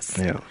 Goodness.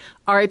 Yeah.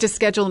 All right, to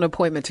schedule an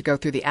appointment to go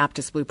through the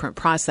APTUS Blueprint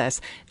process,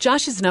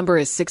 Josh's number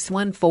is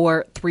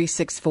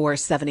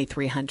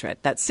 614-364-7300.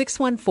 That's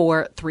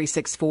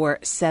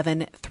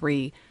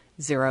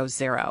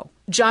 614-364-7300.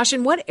 Josh,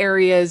 in what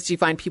areas do you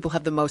find people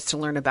have the most to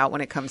learn about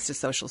when it comes to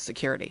Social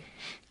Security?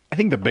 I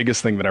think the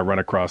biggest thing that I run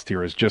across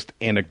here is just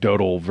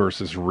anecdotal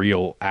versus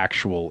real,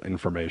 actual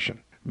information,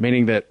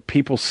 meaning that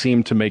people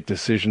seem to make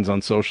decisions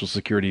on Social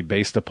Security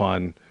based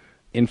upon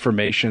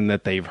information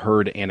that they've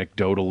heard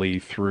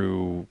anecdotally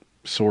through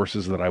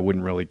sources that I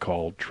wouldn't really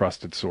call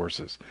trusted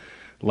sources.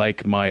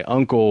 Like my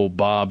uncle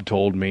Bob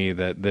told me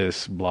that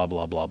this blah,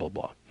 blah, blah, blah,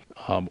 blah.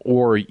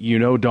 Or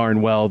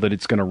darn well that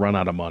it's going to run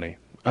out of money.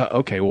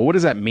 Okay, well, what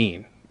does that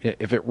mean?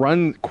 If it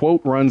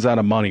runs out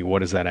of money, what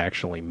does that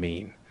actually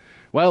mean?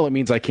 Well, it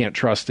means I can't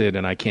trust it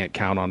and I can't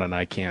count on it and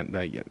I can't,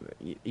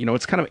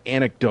 it's kind of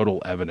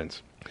anecdotal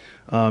evidence.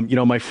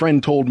 My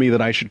friend told me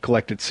that I should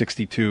collect at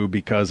 62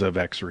 because of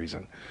X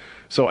reason.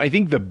 So I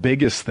think the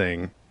biggest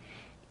thing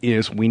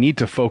is we need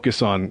to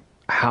focus on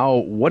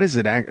how does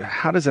it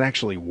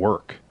actually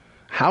work?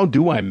 How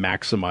do I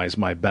maximize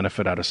my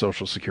benefit out of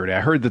Social Security?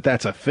 I heard that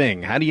that's a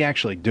thing. How do you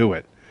actually do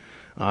it?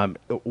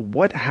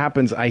 What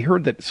happens? I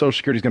heard that Social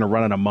Security is going to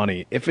run out of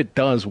money. If it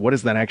does, what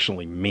does that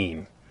actually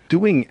mean?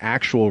 Doing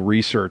actual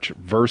research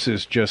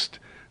versus just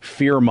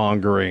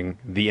fear-mongering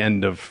the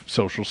end of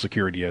Social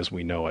Security as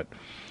we know it.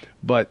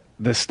 But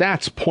the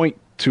stats point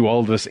to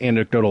all this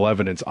anecdotal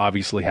evidence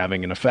obviously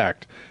having an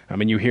effect. I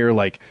mean, you hear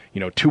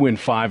 2 in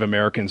 5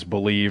 Americans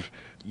believe,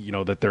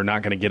 that they're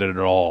not going to get it at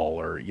all.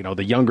 Or,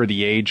 the younger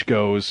the age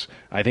goes,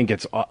 I think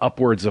it's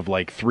upwards of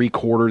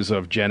 3/4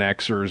 of Gen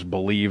Xers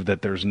believe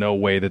that there's no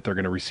way that they're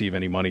going to receive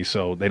any money,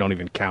 so they don't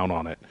even count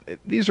on it.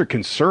 These are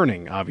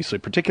concerning, obviously,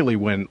 particularly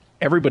when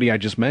everybody I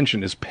just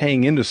mentioned is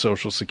paying into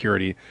Social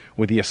Security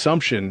with the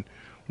assumption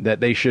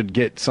that they should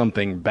get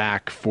something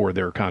back for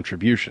their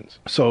contributions.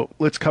 So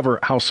let's cover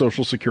how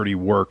Social Security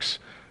works,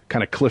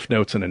 kind of cliff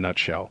notes in a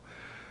nutshell.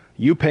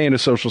 You pay into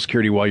Social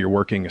Security while you're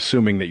working,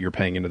 assuming that you're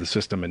paying into the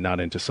system and not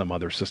into some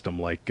other system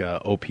like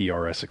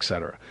OPRS,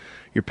 etc.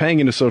 You're paying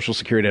into Social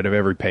Security out of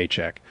every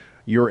paycheck.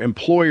 Your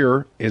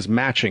employer is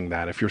matching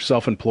that. If you're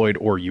self-employed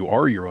or you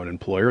are your own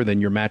employer,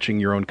 then you're matching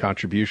your own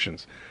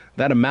contributions.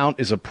 That amount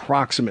is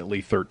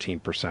approximately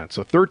 13%.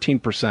 So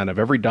 13% of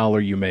every dollar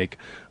you make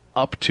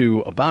up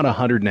to about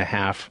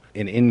 $150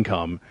 in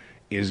income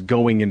is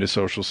going into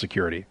Social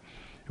Security.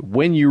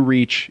 When you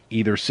reach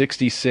either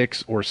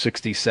 66 or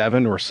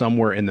 67 or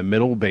somewhere in the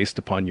middle based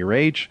upon your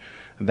age,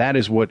 that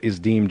is what is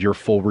deemed your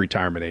full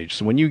retirement age.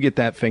 So when you get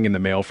that thing in the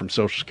mail from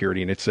Social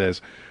Security and it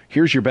says,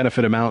 here's your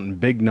benefit amount in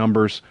big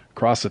numbers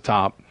across the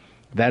top,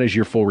 that is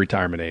your full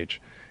retirement age.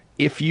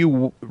 If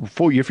your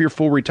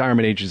full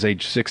retirement age is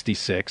age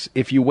 66,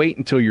 if you wait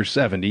until you're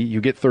 70,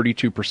 you get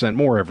 32%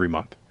 more every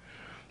month.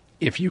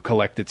 If you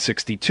collect at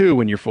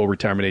 62 and your full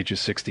retirement age is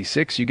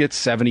 66, you get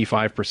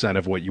 75%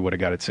 of what you would have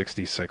got at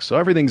 66. So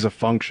everything's a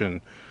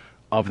function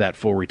of that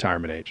full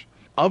retirement age.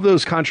 Of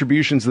those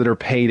contributions that are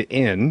paid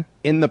in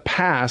the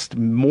past,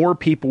 more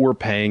people were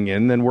paying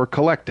in than were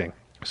collecting.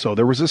 So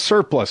there was a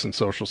surplus in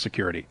Social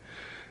Security.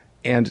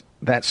 And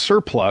that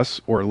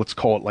surplus, or let's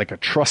call it like a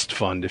trust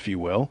fund, if you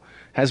will,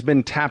 has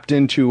been tapped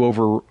into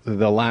over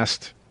the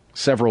last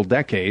several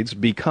decades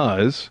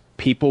because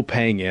people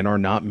paying in are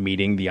not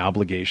meeting the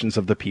obligations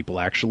of the people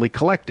actually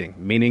collecting,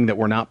 meaning that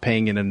we're not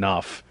paying in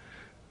enough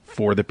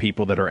for the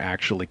people that are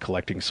actually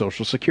collecting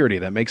Social Security.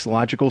 That makes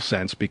logical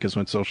sense because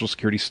when Social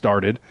Security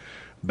started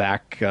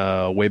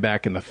way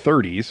back in the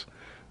 30s,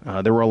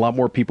 there were a lot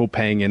more people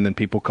paying in than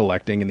people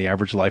collecting, and the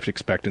average life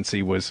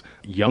expectancy was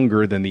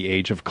younger than the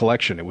age of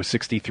collection. It was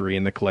 63,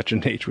 and the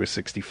collection age was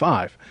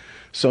 65.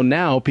 So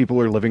now people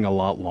are living a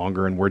lot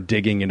longer, and we're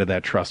digging into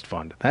that trust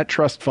fund. That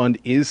trust fund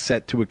is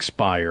set to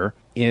expire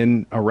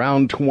in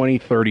around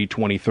 2030,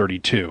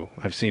 2032.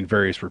 I've seen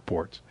various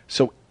reports.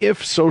 So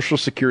if Social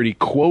Security,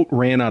 quote,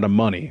 ran out of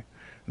money,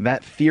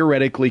 that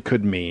theoretically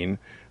could mean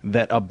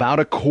that about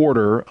a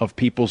quarter of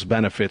people's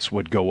benefits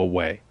would go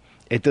away.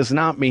 It does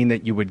not mean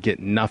that you would get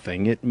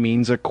nothing. It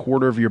means a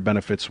quarter of your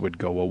benefits would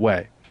go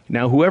away.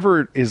 Now,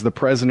 whoever is the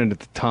president at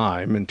the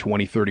time in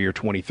 2030 or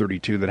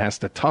 2032 that has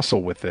to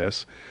tussle with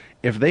this,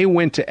 if they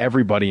went to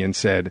everybody and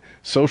said,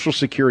 Social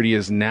Security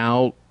is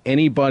now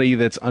anybody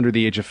that's under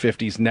the age of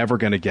 50 is never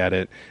going to get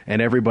it, and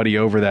everybody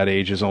over that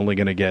age is only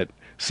going to get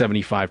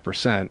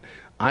 75%,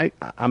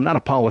 I'm not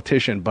a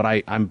politician, but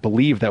I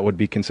believe that would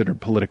be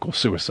considered political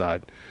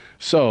suicide.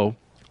 So,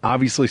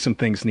 obviously, some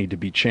things need to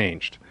be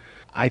changed.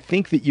 I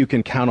think that you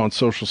can count on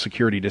Social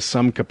Security to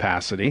some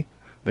capacity.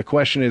 The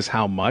question is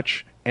how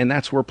much, and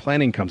that's where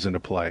planning comes into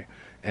play.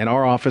 In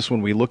our office,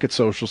 when we look at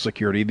Social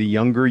Security, the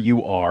younger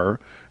you are,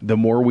 the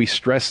more we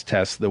stress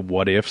test the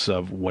what-ifs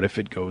of what if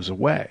it goes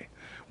away?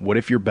 What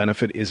if your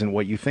benefit isn't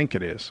what you think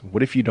it is?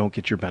 What if you don't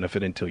get your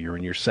benefit until you're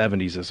in your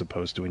 70s as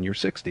opposed to in your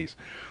 60s?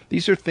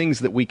 These are things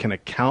that we can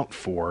account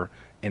for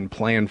and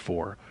plan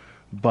for.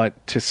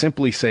 But to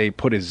simply say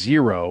put a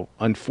zero,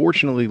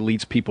 unfortunately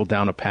leads people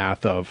down a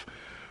path of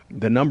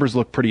the numbers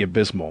look pretty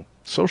abysmal.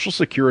 Social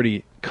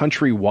Security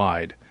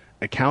countrywide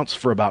accounts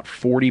for about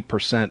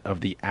 40%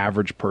 of the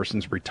average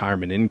person's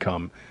retirement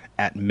income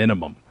at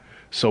minimum.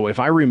 So if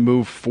I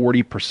remove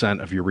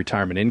 40% of your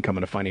retirement income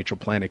in a financial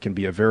plan, it can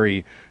be a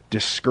very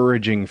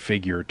discouraging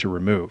figure to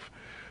remove.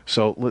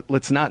 So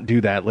let's not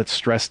do that. Let's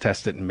stress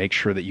test it and make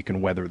sure that you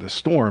can weather the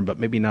storm, but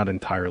maybe not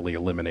entirely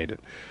eliminate it.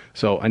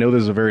 So I know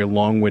this is a very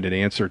long-winded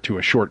answer to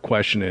a short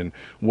question, and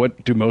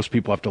what do most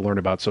people have to learn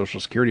about Social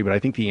Security? But I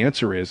think the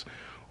answer is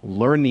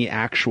learn the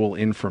actual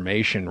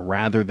information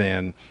rather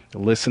than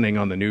listening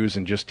on the news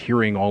and just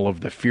hearing all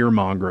of the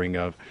fear-mongering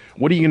of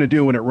what are you going to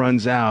do when it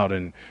runs out,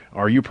 and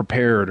are you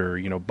prepared,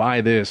 or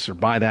buy this or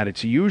buy that.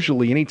 It's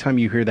usually anytime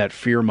you hear that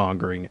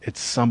fear-mongering, it's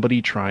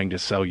somebody trying to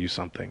sell you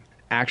something.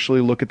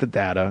 Actually look at the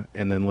data,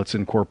 and then let's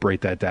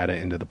incorporate that data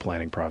into the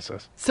planning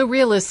process. So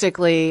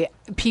realistically,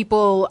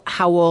 people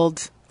how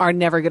old are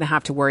never going to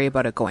have to worry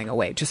about it going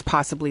away, just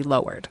possibly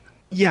lowered.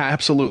 Yeah,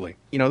 absolutely.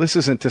 This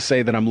isn't to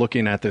say that I'm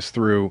looking at this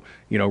through,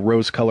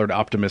 rose-colored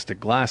optimistic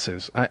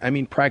glasses. I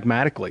mean,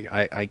 pragmatically,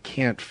 I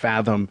can't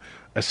fathom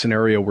a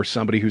scenario where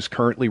somebody who's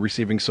currently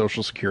receiving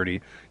Social Security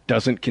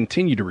doesn't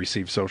continue to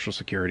receive Social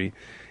Security,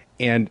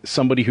 and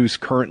somebody who's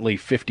currently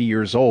 50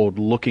 years old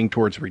looking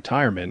towards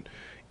retirement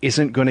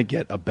isn't going to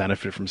get a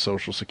benefit from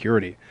Social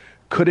Security.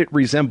 Could it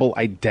resemble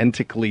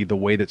identically the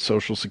way that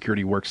Social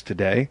Security works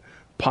today?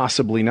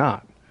 Possibly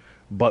not.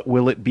 But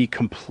will it be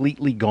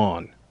completely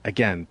gone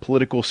again,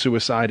 political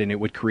suicide, and it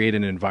would create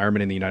an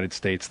environment in the United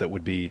States that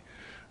would be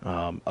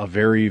a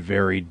very,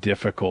 very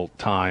difficult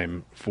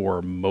time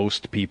for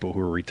most people who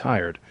are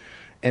retired.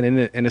 And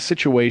in a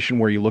situation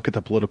where you look at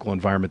the political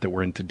environment that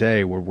we're in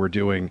today, where we're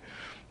doing,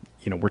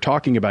 we're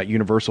talking about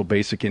universal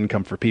basic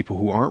income for people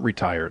who aren't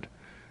retired,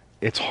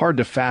 it's hard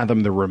to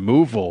fathom the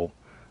removal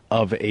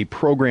of a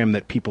program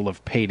that people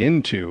have paid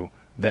into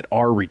that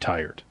are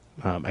retired.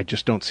 I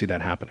just don't see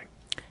that happening.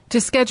 To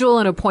schedule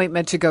an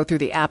appointment to go through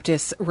the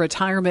APTUS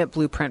Retirement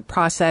Blueprint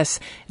process,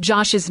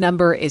 Josh's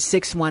number is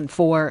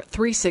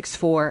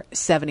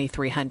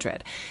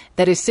 614-364-7300.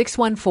 That is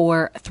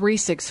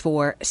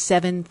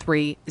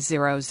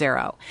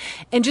 614-364-7300.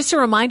 And just a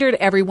reminder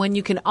to everyone,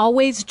 you can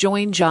always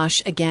join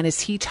Josh again as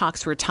he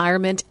talks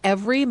retirement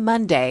every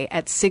Monday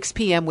at 6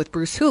 p.m. with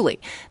Bruce Hooley.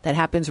 That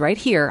happens right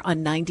here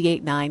on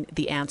 98.9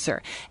 The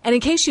Answer. And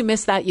in case you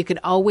missed that, you can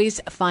always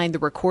find the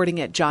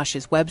recording at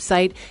Josh's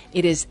website.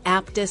 It is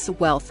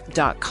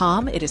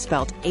aptuswealth.com. It is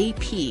spelled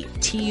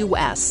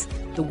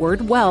APTUS, the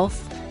word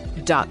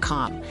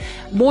wealth.com.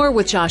 More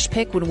with Josh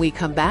Pick when we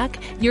come back.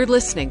 You're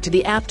listening to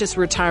the APTUS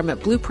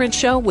Retirement Blueprint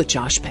Show with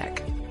Josh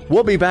Pick.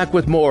 We'll be back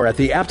with more at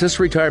the APTUS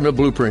Retirement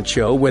Blueprint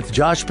Show with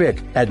Josh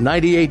Pick at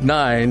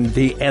 98.9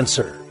 The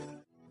Answer.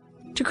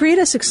 To create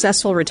a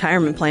successful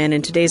retirement plan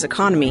in today's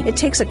economy, it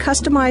takes a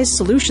customized,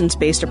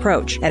 solutions-based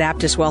approach. At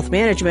APTUS Wealth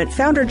Management,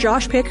 founder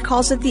Josh Pick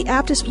calls it the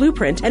APTUS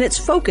Blueprint, and it's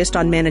focused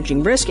on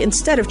managing risk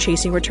instead of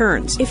chasing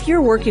returns. If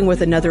you're working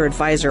with another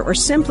advisor or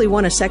simply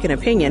want a second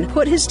opinion,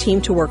 put his team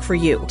to work for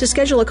you. To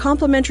schedule a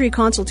complimentary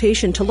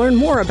consultation to learn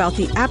more about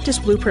the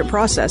APTUS Blueprint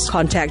process,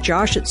 contact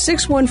Josh at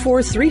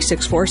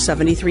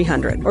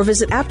 614-364-7300 or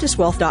visit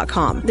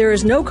aptuswealth.com. There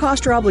is no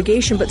cost or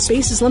obligation, but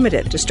space is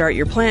limited. To start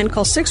your plan,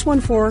 call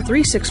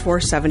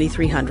 614-364-7300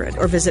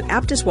 or visit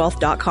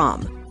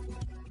aptuswealth.com.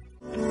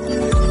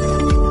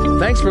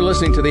 Thanks for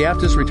listening to the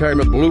APTUS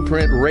Retirement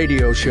Blueprint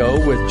radio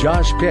show with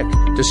Josh Pick.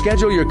 To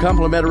schedule your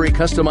complimentary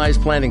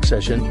customized planning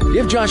session,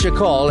 give Josh a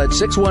call at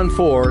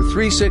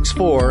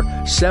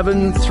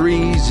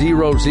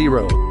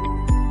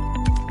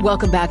 614-364-7300.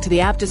 Welcome back to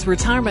the APTUS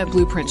Retirement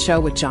Blueprint Show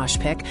with Josh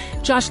Pick.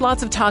 Josh,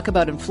 lots of talk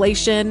about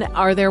inflation.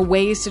 Are there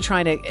ways to try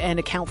and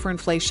account for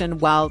inflation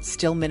while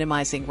still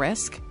minimizing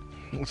risk?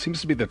 Well, it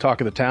seems to be the talk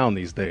of the town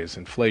these days,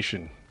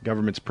 inflation.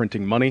 Government's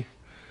printing money.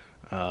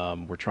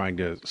 We're trying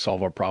to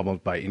solve our problems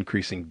by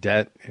increasing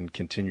debt and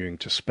continuing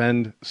to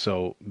spend.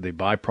 So the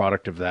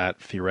byproduct of that,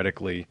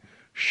 theoretically,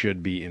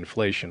 should be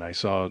inflation. I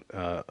saw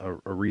a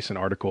recent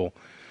article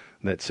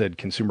that said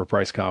consumer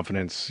price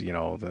confidence,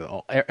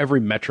 every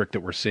metric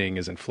that we're seeing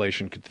is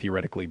inflation could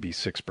theoretically be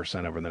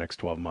 6% over the next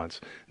 12 months.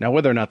 Now,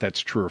 whether or not that's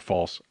true or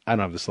false, I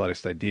don't have the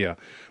slightest idea.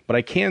 But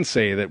I can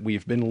say that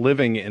we've been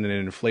living in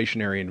an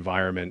inflationary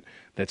environment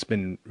that's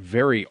been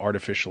very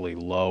artificially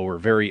low or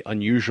very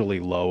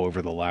unusually low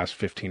over the last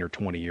 15 or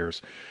 20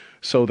 years.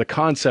 So the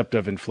concept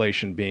of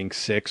inflation being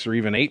 6 or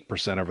even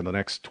 8% over the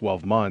next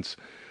 12 months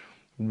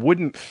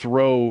wouldn't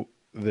throw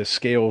the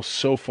scale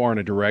so far in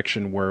a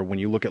direction where when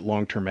you look at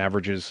long-term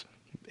averages,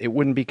 it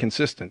wouldn't be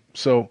consistent.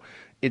 So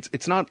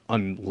it's not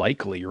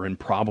unlikely or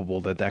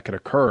improbable that could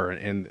occur.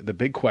 And the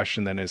big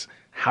question then is,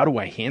 how do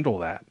I handle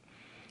that?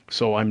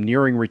 So I'm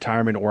nearing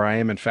retirement, or I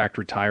am in fact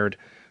retired.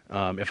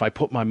 If I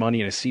put my money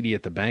in a CD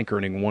at the bank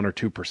earning 1 or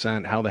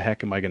 2%, how the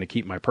heck am I going to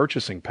keep my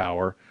purchasing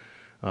power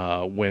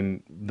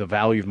when the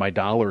value of my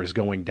dollar is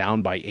going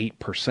down by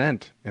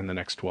 8% in the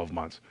next 12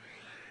 months?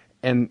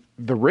 And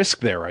the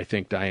risk there, I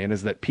think, Diane,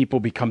 is that people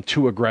become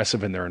too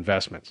aggressive in their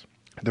investments.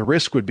 The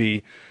risk would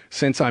be,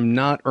 since I'm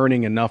not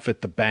earning enough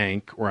at the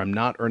bank, or I'm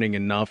not earning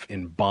enough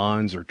in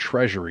bonds or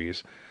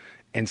treasuries,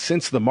 and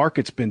since the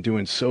market's been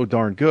doing so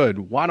darn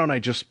good, why don't I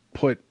just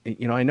put,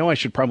 I know I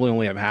should probably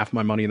only have half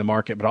my money in the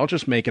market, but I'll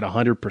just make it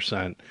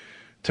 100%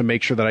 to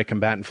make sure that I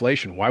combat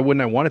inflation. Why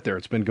wouldn't I want it there?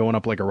 It's been going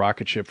up like a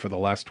rocket ship for the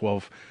last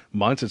 12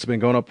 months. It's been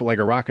going up like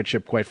a rocket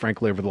ship, quite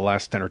frankly, over the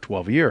last 10 or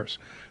 12 years.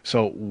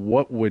 So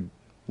what would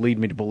lead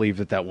me to believe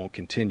that won't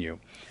continue?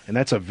 And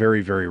that's a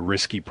very, very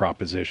risky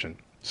proposition.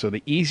 So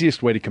the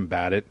easiest way to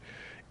combat it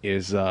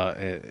is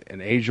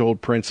an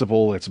age-old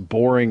principle. It's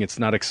boring. It's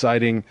not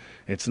exciting.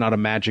 It's not a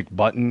magic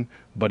button,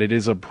 but it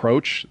is an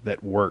approach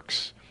that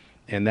works.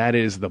 And that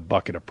is the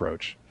bucket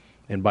approach.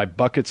 And by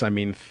buckets, I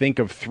mean, think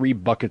of 3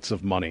 buckets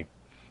of money.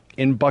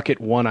 In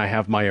bucket 1, I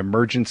have my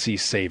emergency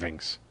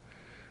savings.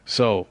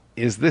 So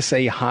is this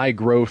a high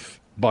growth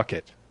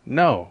bucket?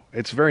 No,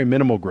 it's very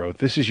minimal growth.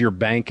 This is your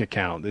bank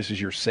account. This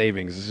is your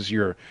savings. This is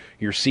your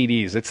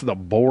CDs. It's the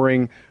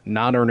boring,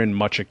 not earning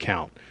much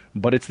account.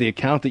 But it's the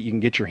account that you can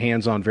get your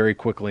hands on very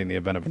quickly in the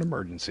event of an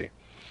emergency.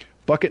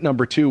 Bucket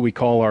number 2, we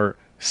call our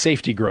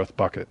safety growth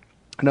bucket.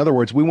 In other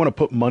words, we want to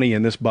put money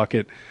in this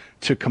bucket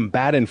to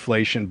combat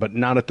inflation, but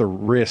not at the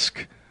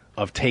risk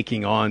of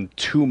taking on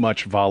too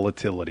much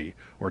volatility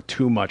or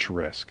too much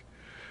risk.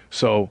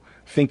 So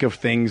think of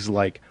things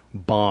like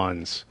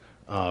bonds,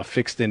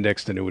 fixed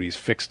indexed annuities,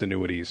 fixed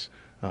annuities,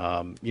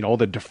 all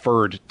the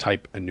deferred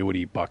type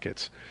annuity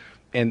buckets.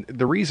 And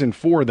the reason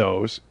for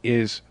those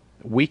is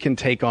we can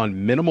take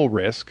on minimal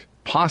risk,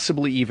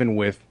 possibly even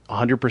with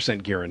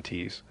 100%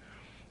 guarantees,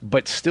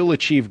 but still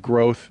achieve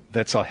growth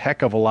that's a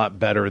heck of a lot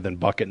better than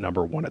bucket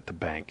number one at the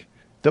bank.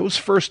 Those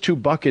first two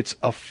buckets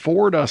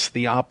afford us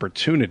the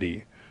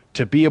opportunity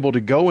to be able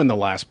to go in the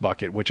last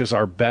bucket, which is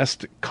our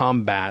best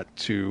combat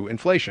to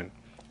inflation,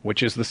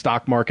 which is the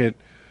stock market,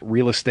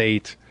 real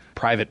estate,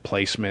 private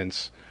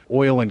placements,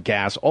 oil and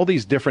gas, all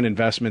these different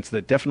investments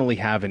that definitely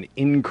have an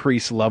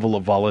increased level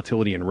of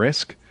volatility and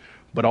risk,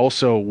 but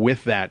also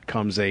with that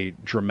comes a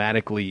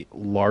dramatically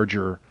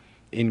larger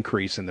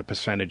increase in the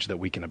percentage that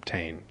we can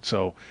obtain.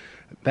 So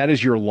that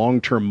is your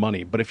long-term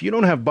money. But if you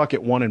don't have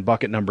bucket one and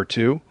bucket number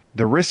two,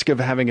 the risk of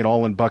having it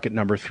all in bucket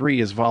number three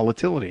is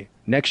volatility.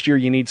 Next year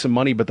you need some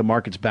money, but the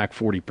market's back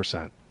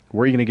 40%.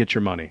 Where are you going to get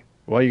your money?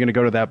 Well, you're going to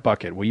go to that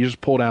bucket. Well, you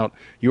just pulled out,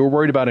 you were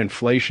worried about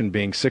inflation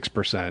being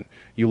 6%.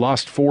 You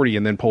lost 40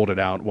 and then pulled it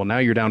out. Well, now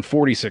you're down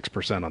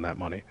 46% on that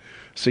money.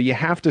 So you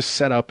have to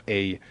set up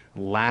a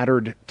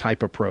laddered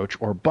type approach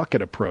or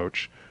bucket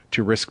approach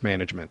to risk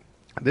management.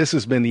 This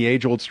has been the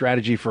age-old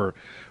strategy for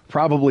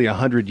probably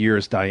 100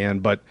 years, Diane,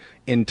 but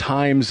in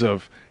times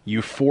of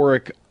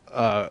euphoric,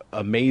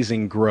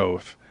 amazing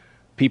growth,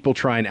 people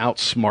try and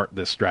outsmart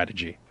this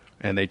strategy.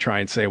 And they try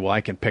and say, well,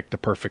 I can pick the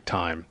perfect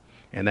time.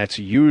 And that's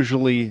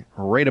usually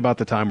right about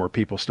the time where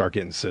people start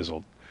getting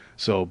sizzled.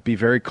 So be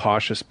very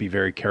cautious, be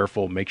very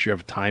careful, make sure you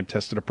have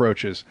time-tested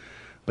approaches.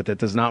 But that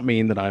does not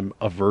mean that I'm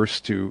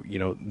averse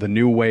to, the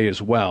new way as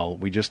well.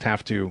 We just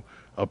have to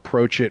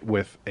approach it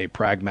with a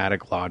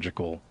pragmatic,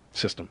 logical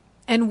system.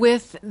 And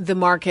with the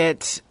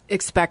market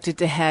expected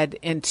to head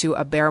into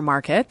a bear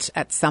market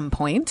at some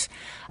point,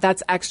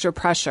 that's extra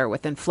pressure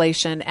with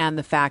inflation and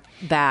the fact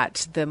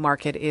that the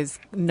market is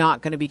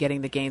not going to be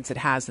getting the gains it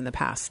has in the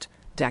past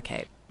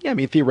decade. Yeah, I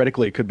mean,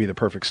 theoretically, it could be the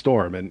perfect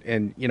storm.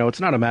 And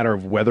it's not a matter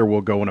of whether we'll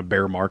go in a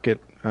bear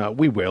market.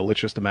 We will. It's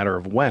just a matter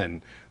of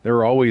when. There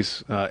are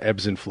always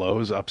ebbs and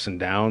flows, ups and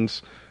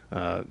downs,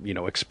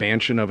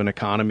 expansion of an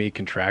economy,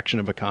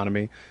 contraction of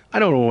economy. I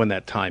don't know when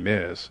that time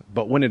is,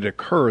 but when it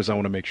occurs, I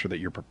want to make sure that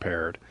you're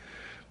prepared.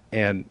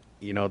 And,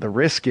 the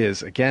risk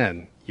is,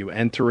 again, you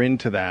enter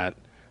into that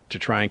to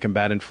try and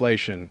combat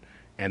inflation,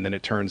 and then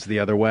it turns the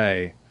other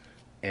way,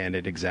 and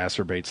it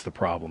exacerbates the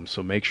problem.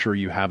 So make sure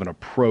you have an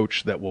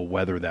approach that will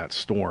weather that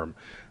storm.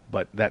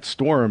 But that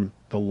storm,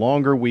 the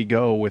longer we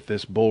go with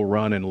this bull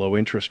run and low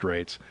interest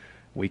rates,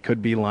 we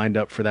could be lined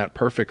up for that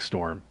perfect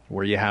storm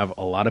where you have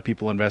a lot of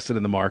people invested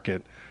in the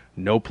market,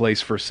 no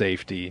place for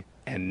safety,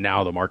 and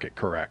now the market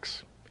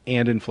corrects.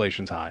 And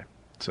inflation's high.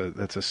 So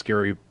that's a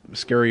scary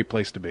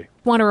place to be.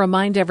 Want to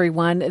remind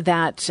everyone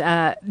that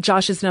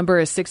Josh's number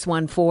is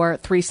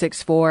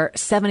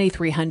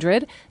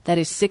 614-364-7300. That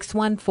is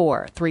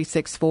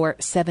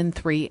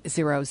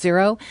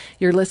 614-364-7300.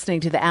 You're listening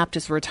to the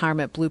APTUS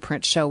Retirement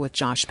Blueprint Show with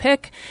Josh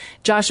Pick.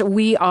 Josh,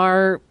 we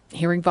are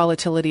hearing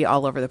volatility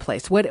all over the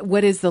place.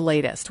 What is the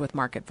latest with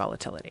market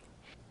volatility?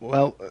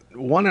 Well,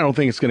 one, I don't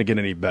think it's going to get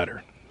any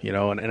better.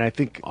 And I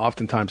think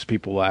oftentimes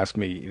people will ask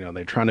me,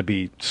 they're trying to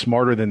be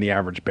smarter than the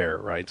average bear,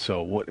 right?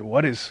 So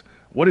what does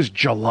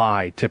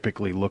July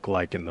typically look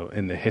like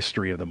in the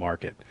history of the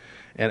market?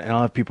 And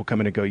I'll have people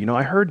come in and go,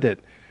 I heard that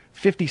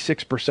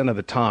 56% of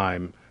the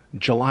time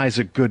July is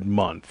a good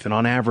month, and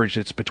on average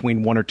it's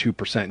between 1 or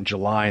 2% in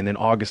July, and then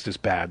August is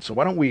bad. So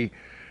why don't we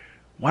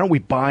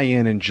buy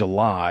in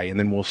July, and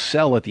then we'll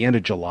sell at the end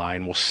of July,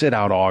 and we'll sit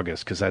out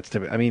August because that's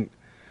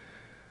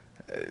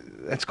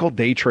that's called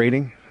day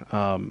trading.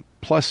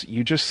 Plus,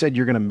 you just said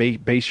you're going to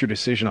base your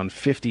decision on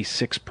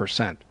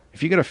 56%.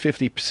 If you got a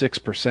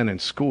 56% in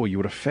school, you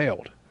would have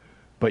failed.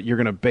 But you're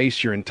going to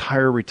base your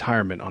entire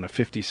retirement on a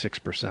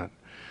 56%.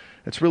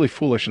 It's really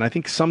foolish. And I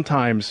think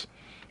sometimes,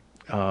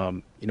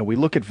 we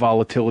look at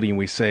volatility and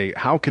we say,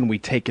 how can we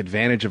take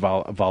advantage of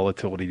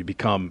volatility to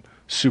become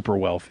super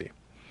wealthy?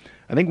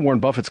 I think Warren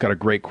Buffett's got a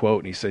great quote,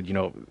 and he said,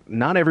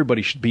 not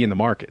everybody should be in the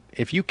market.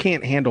 If you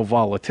can't handle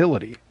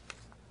volatility,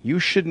 you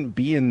shouldn't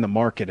be in the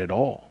market at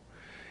all.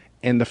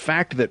 And the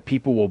fact that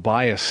people will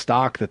buy a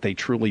stock that they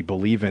truly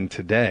believe in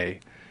today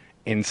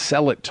and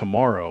sell it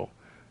tomorrow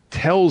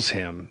tells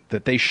him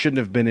that they shouldn't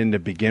have been in to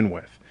begin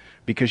with.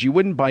 Because you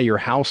wouldn't buy your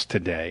house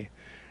today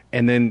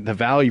and then the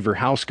value of your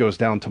house goes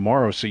down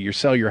tomorrow, so you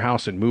sell your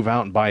house and move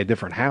out and buy a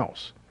different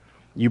house.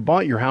 You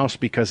bought your house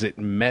because it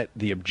met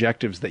the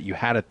objectives that you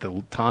had at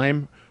the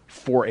time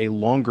for a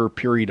longer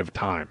period of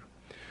time.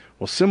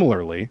 Well,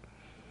 similarly,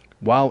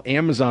 while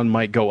Amazon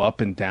might go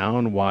up and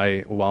down,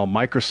 while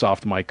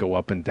Microsoft might go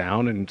up and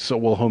down, and so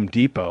will Home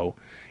Depot,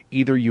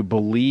 either you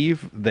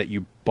believe that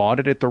you bought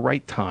it at the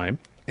right time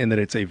and that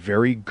it's a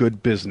very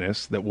good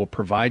business that will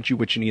provide you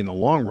what you need in the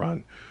long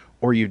run,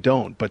 or you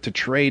don't. But to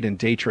trade and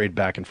day trade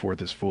back and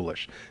forth is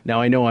foolish.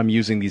 Now, I know I'm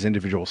using these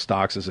individual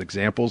stocks as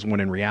examples when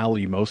in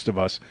reality most of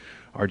us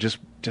are just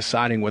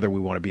deciding whether we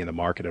want to be in the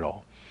market at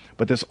all.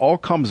 But this all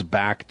comes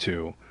back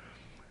to,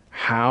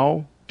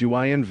 how do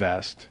I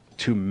invest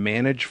to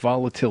manage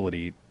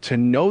volatility, to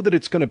know that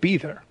it's going to be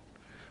there?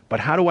 But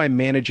how do I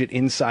manage it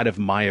inside of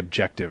my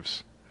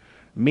objectives?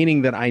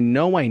 Meaning that I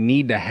know I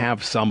need to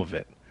have some of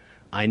it.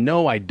 I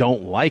know I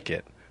don't like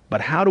it,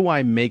 but how do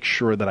I make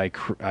sure that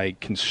I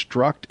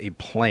construct a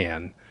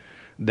plan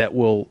that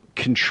will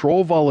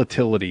control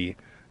volatility,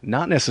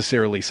 not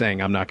necessarily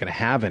saying I'm not going to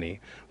have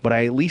any, but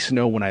I at least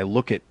know when I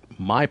look at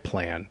my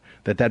plan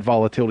that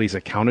volatility is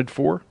accounted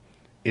for,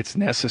 it's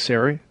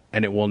necessary,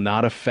 and it will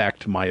not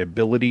affect my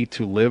ability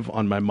to live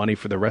on my money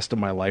for the rest of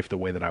my life the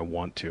way that I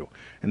want to.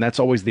 And that's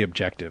always the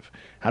objective.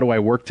 How do I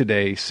work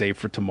today, save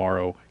for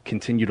tomorrow,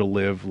 continue to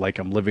live like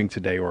I'm living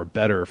today or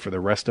better for the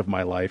rest of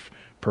my life,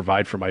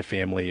 provide for my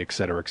family, et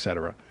cetera, et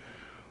cetera.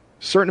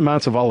 Certain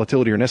amounts of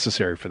volatility are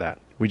necessary for that.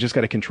 We just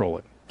got to control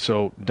it.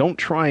 So don't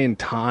try and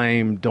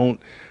time,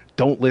 don't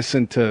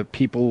listen to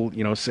people,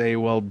 say,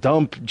 well,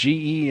 dump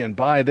GE and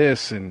buy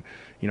this and,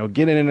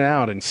 get in and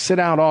out and sit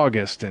out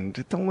August,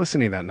 and don't listen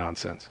to any of that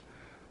nonsense.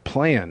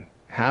 Plan.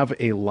 Have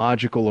a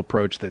logical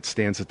approach that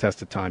stands the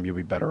test of time. You'll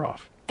be better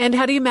off. And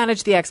how do you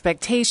manage the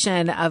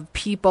expectation of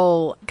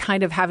people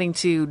kind of having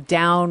to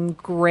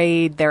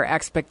downgrade their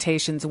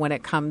expectations when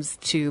it comes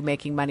to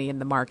making money in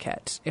the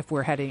market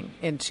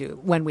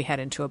when we head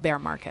into a bear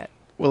market?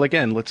 Well,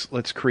 again,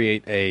 let's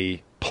create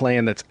a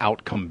plan that's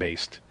outcome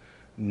based,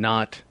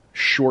 not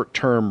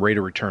short-term rate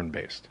of return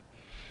based.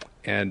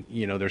 And,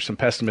 there's some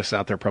pessimists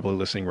out there probably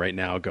listening right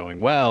now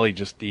going, well, he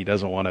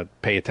doesn't want to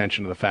pay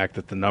attention to the fact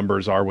that the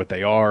numbers are what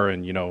they are.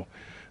 And,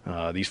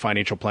 these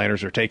financial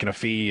planners are taking a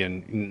fee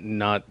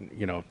and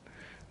the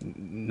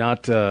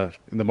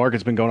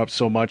market's been going up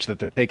so much that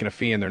they're taking a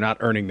fee and they're not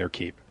earning their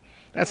keep.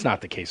 That's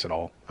not the case at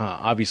all.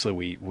 Obviously,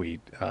 we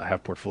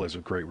have portfolios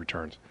with great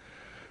returns.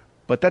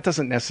 But that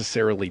doesn't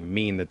necessarily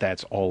mean that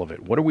that's all of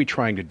it. What are we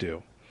trying to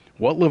do?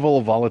 What level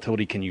of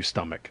volatility can you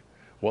stomach?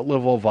 What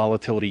level of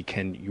volatility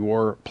can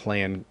your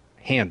plan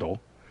handle?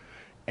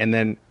 And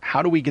then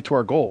how do we get to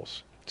our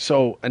goals?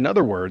 So in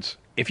other words,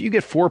 if you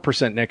get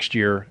 4% next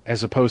year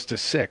as opposed to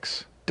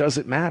 6%, does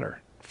it matter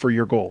for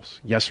your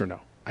goals? Yes or no?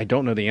 I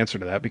don't know the answer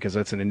to that because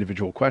that's an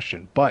individual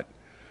question, but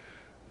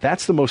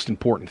that's the most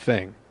important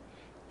thing.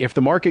 If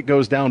the market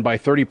goes down by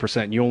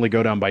 30% and you only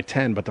go down by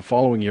 10, but the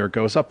following year it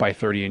goes up by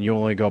 30 and you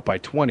only go up by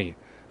 20,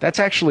 that's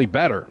actually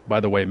better, by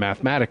the way,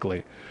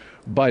 mathematically.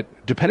 But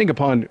depending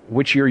upon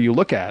which year you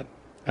look at,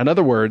 in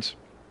other words,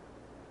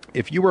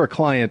 if you were a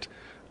client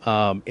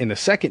in the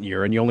second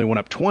year and you only went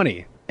up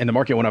 20 and the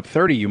market went up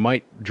 30, you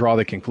might draw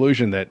the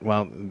conclusion that,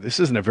 well, this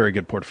isn't a very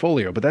good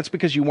portfolio. But that's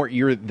because you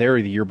weren't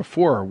there the year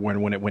before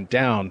when it went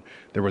down,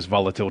 there was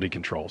volatility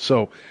control.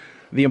 So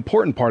the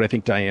important part, I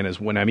think, Diane,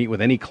 is when I meet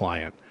with any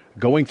client,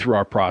 going through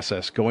our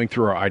process, going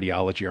through our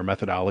ideology, our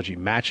methodology,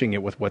 matching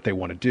it with what they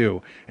want to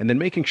do, and then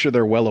making sure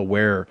they're well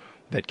aware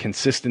that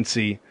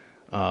consistency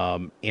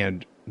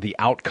and the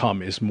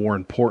outcome is more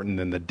important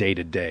than the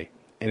day-to-day.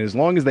 And as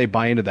long as they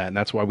buy into that, and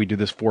that's why we do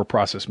this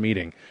 4-process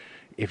meeting,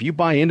 if you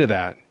buy into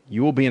that,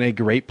 you will be in a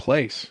great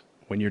place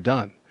when you're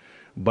done.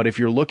 But if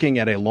you're looking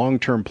at a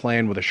long-term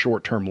plan with a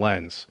short-term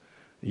lens,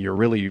 you're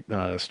really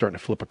starting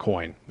to flip a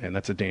coin, and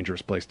that's a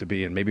dangerous place to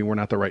be, and maybe we're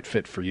not the right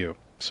fit for you.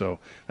 So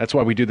that's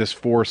why we do this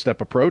 4-step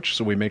approach,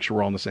 so we make sure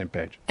we're all on the same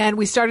page. And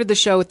we started the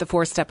show with the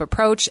 4-step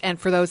approach. And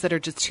for those that are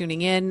just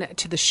tuning in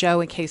to the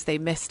show in case they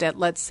missed it,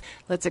 let's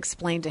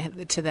explain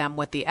to them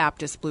what the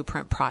APTUS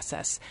Blueprint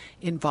process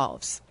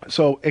involves.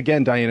 So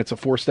again, Diane, it's a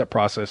 4-step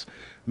process.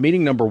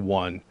 Meeting number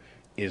 1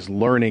 is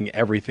learning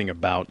everything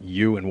about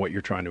you and what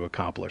you're trying to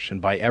accomplish.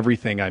 And by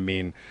everything, I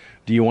mean,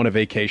 do you want a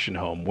vacation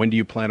home? When do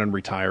you plan on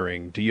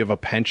retiring? Do you have a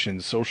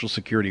pension, Social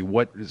Security?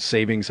 What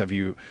savings have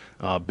you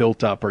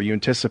built up? Are you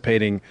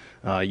anticipating,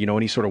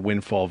 any sort of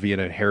windfall via an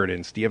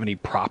inheritance? Do you have any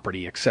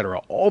property, et cetera?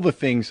 All the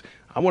things.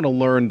 I want to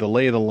learn the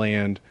lay of the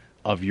land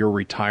of your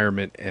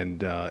retirement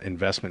and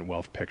investment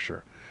wealth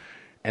picture.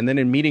 And then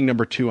in meeting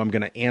number 2, I'm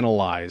going to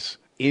analyze,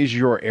 is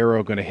your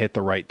arrow going to hit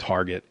the right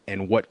target,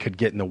 and what could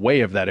get in the way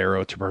of that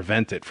arrow to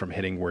prevent it from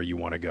hitting where you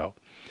want to go?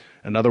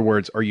 In other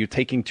words, are you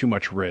taking too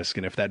much risk?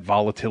 And if that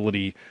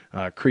volatility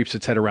creeps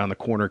its head around the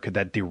corner, could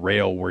that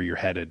derail where you're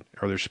headed?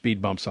 Are there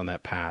speed bumps on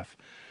that path?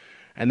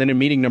 And then in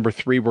meeting number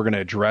 3, we're going to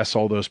address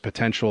all those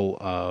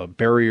potential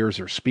barriers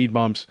or speed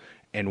bumps,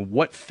 and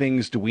what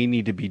things do we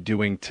need to be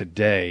doing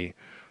today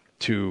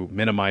to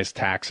minimize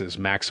taxes,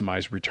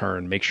 maximize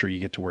return, make sure you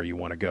get to where you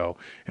want to go.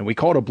 And we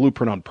call it a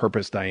blueprint on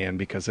purpose, Diane,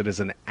 because it is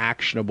an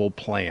actionable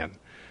plan,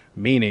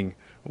 meaning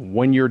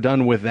when you're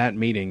done with that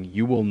meeting,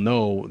 you will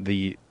know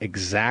the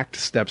exact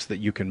steps that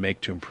you can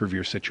make to improve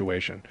your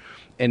situation.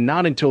 And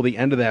not until the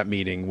end of that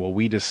meeting will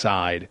we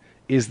decide,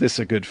 is this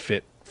a good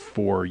fit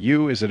for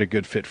you? Is it a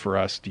good fit for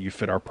us? Do you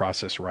fit our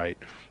process right?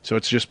 So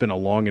it's just been a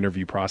long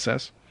interview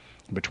process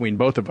between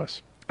both of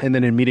us. And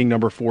then in meeting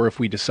number 4, if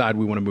we decide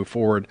we want to move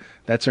forward,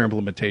 that's our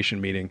implementation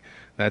meeting.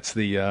 That's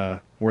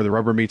the where the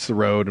rubber meets the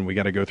road, and we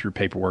got to go through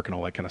paperwork and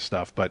all that kind of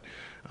stuff. But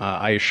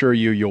I assure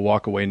you, you'll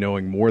walk away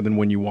knowing more than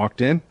when you walked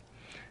in,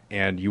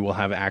 and you will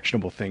have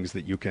actionable things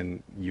that you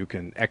can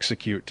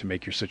execute to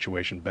make your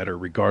situation better,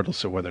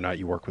 regardless of whether or not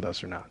you work with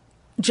us or not.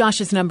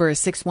 Josh's number is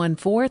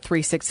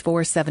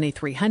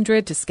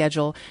 614-364-7300 to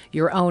schedule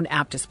your own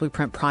APTUS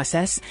Blueprint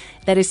process.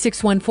 That is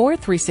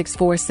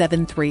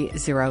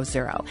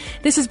 614-364-7300.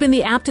 This has been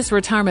the APTUS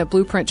Retirement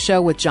Blueprint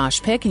Show with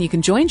Josh Pick, and you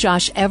can join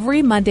Josh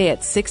every Monday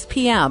at 6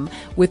 p.m.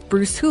 with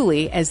Bruce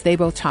Hooley as they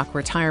both talk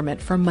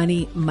retirement for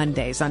Money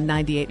Mondays on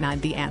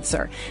 98.9 The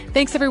Answer.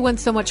 Thanks, everyone,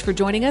 so much for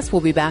joining us.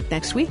 We'll be back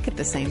next week at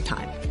the same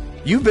time.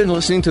 You've been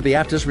listening to the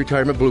APTUS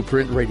Retirement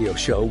Blueprint radio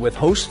show with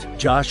host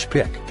Josh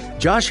Pick.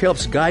 Josh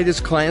helps guide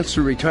his clients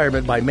through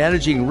retirement by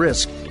managing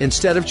risk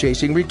instead of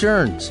chasing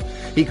returns.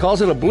 He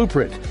calls it a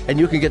blueprint, and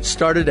you can get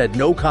started at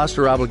no cost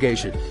or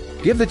obligation.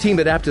 Give the team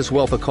at APTUS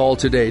Wealth a call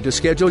today to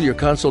schedule your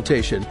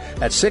consultation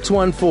at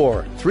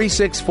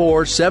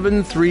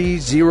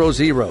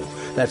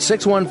 614-364-7300. That's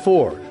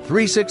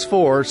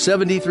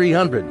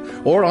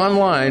 614-364-7300 or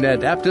online at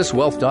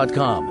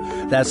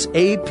aptuswealth.com. That's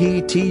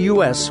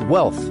APTUS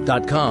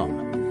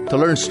Wealth.com. To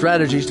learn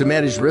strategies to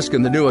manage risk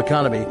in the new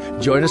economy,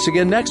 join us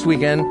again next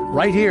weekend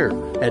right here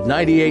at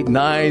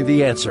 98.9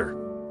 The Answer.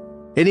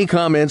 Any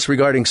comments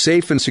regarding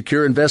safe and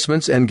secure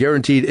investments and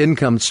guaranteed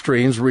income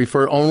streams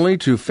refer only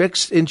to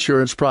fixed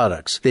insurance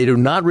products. They do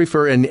not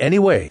refer in any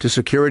way to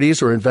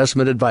securities or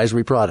investment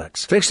advisory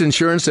products. Fixed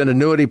insurance and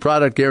annuity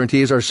product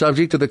guarantees are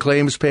subject to the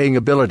claims paying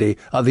ability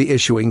of the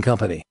issuing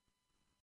company.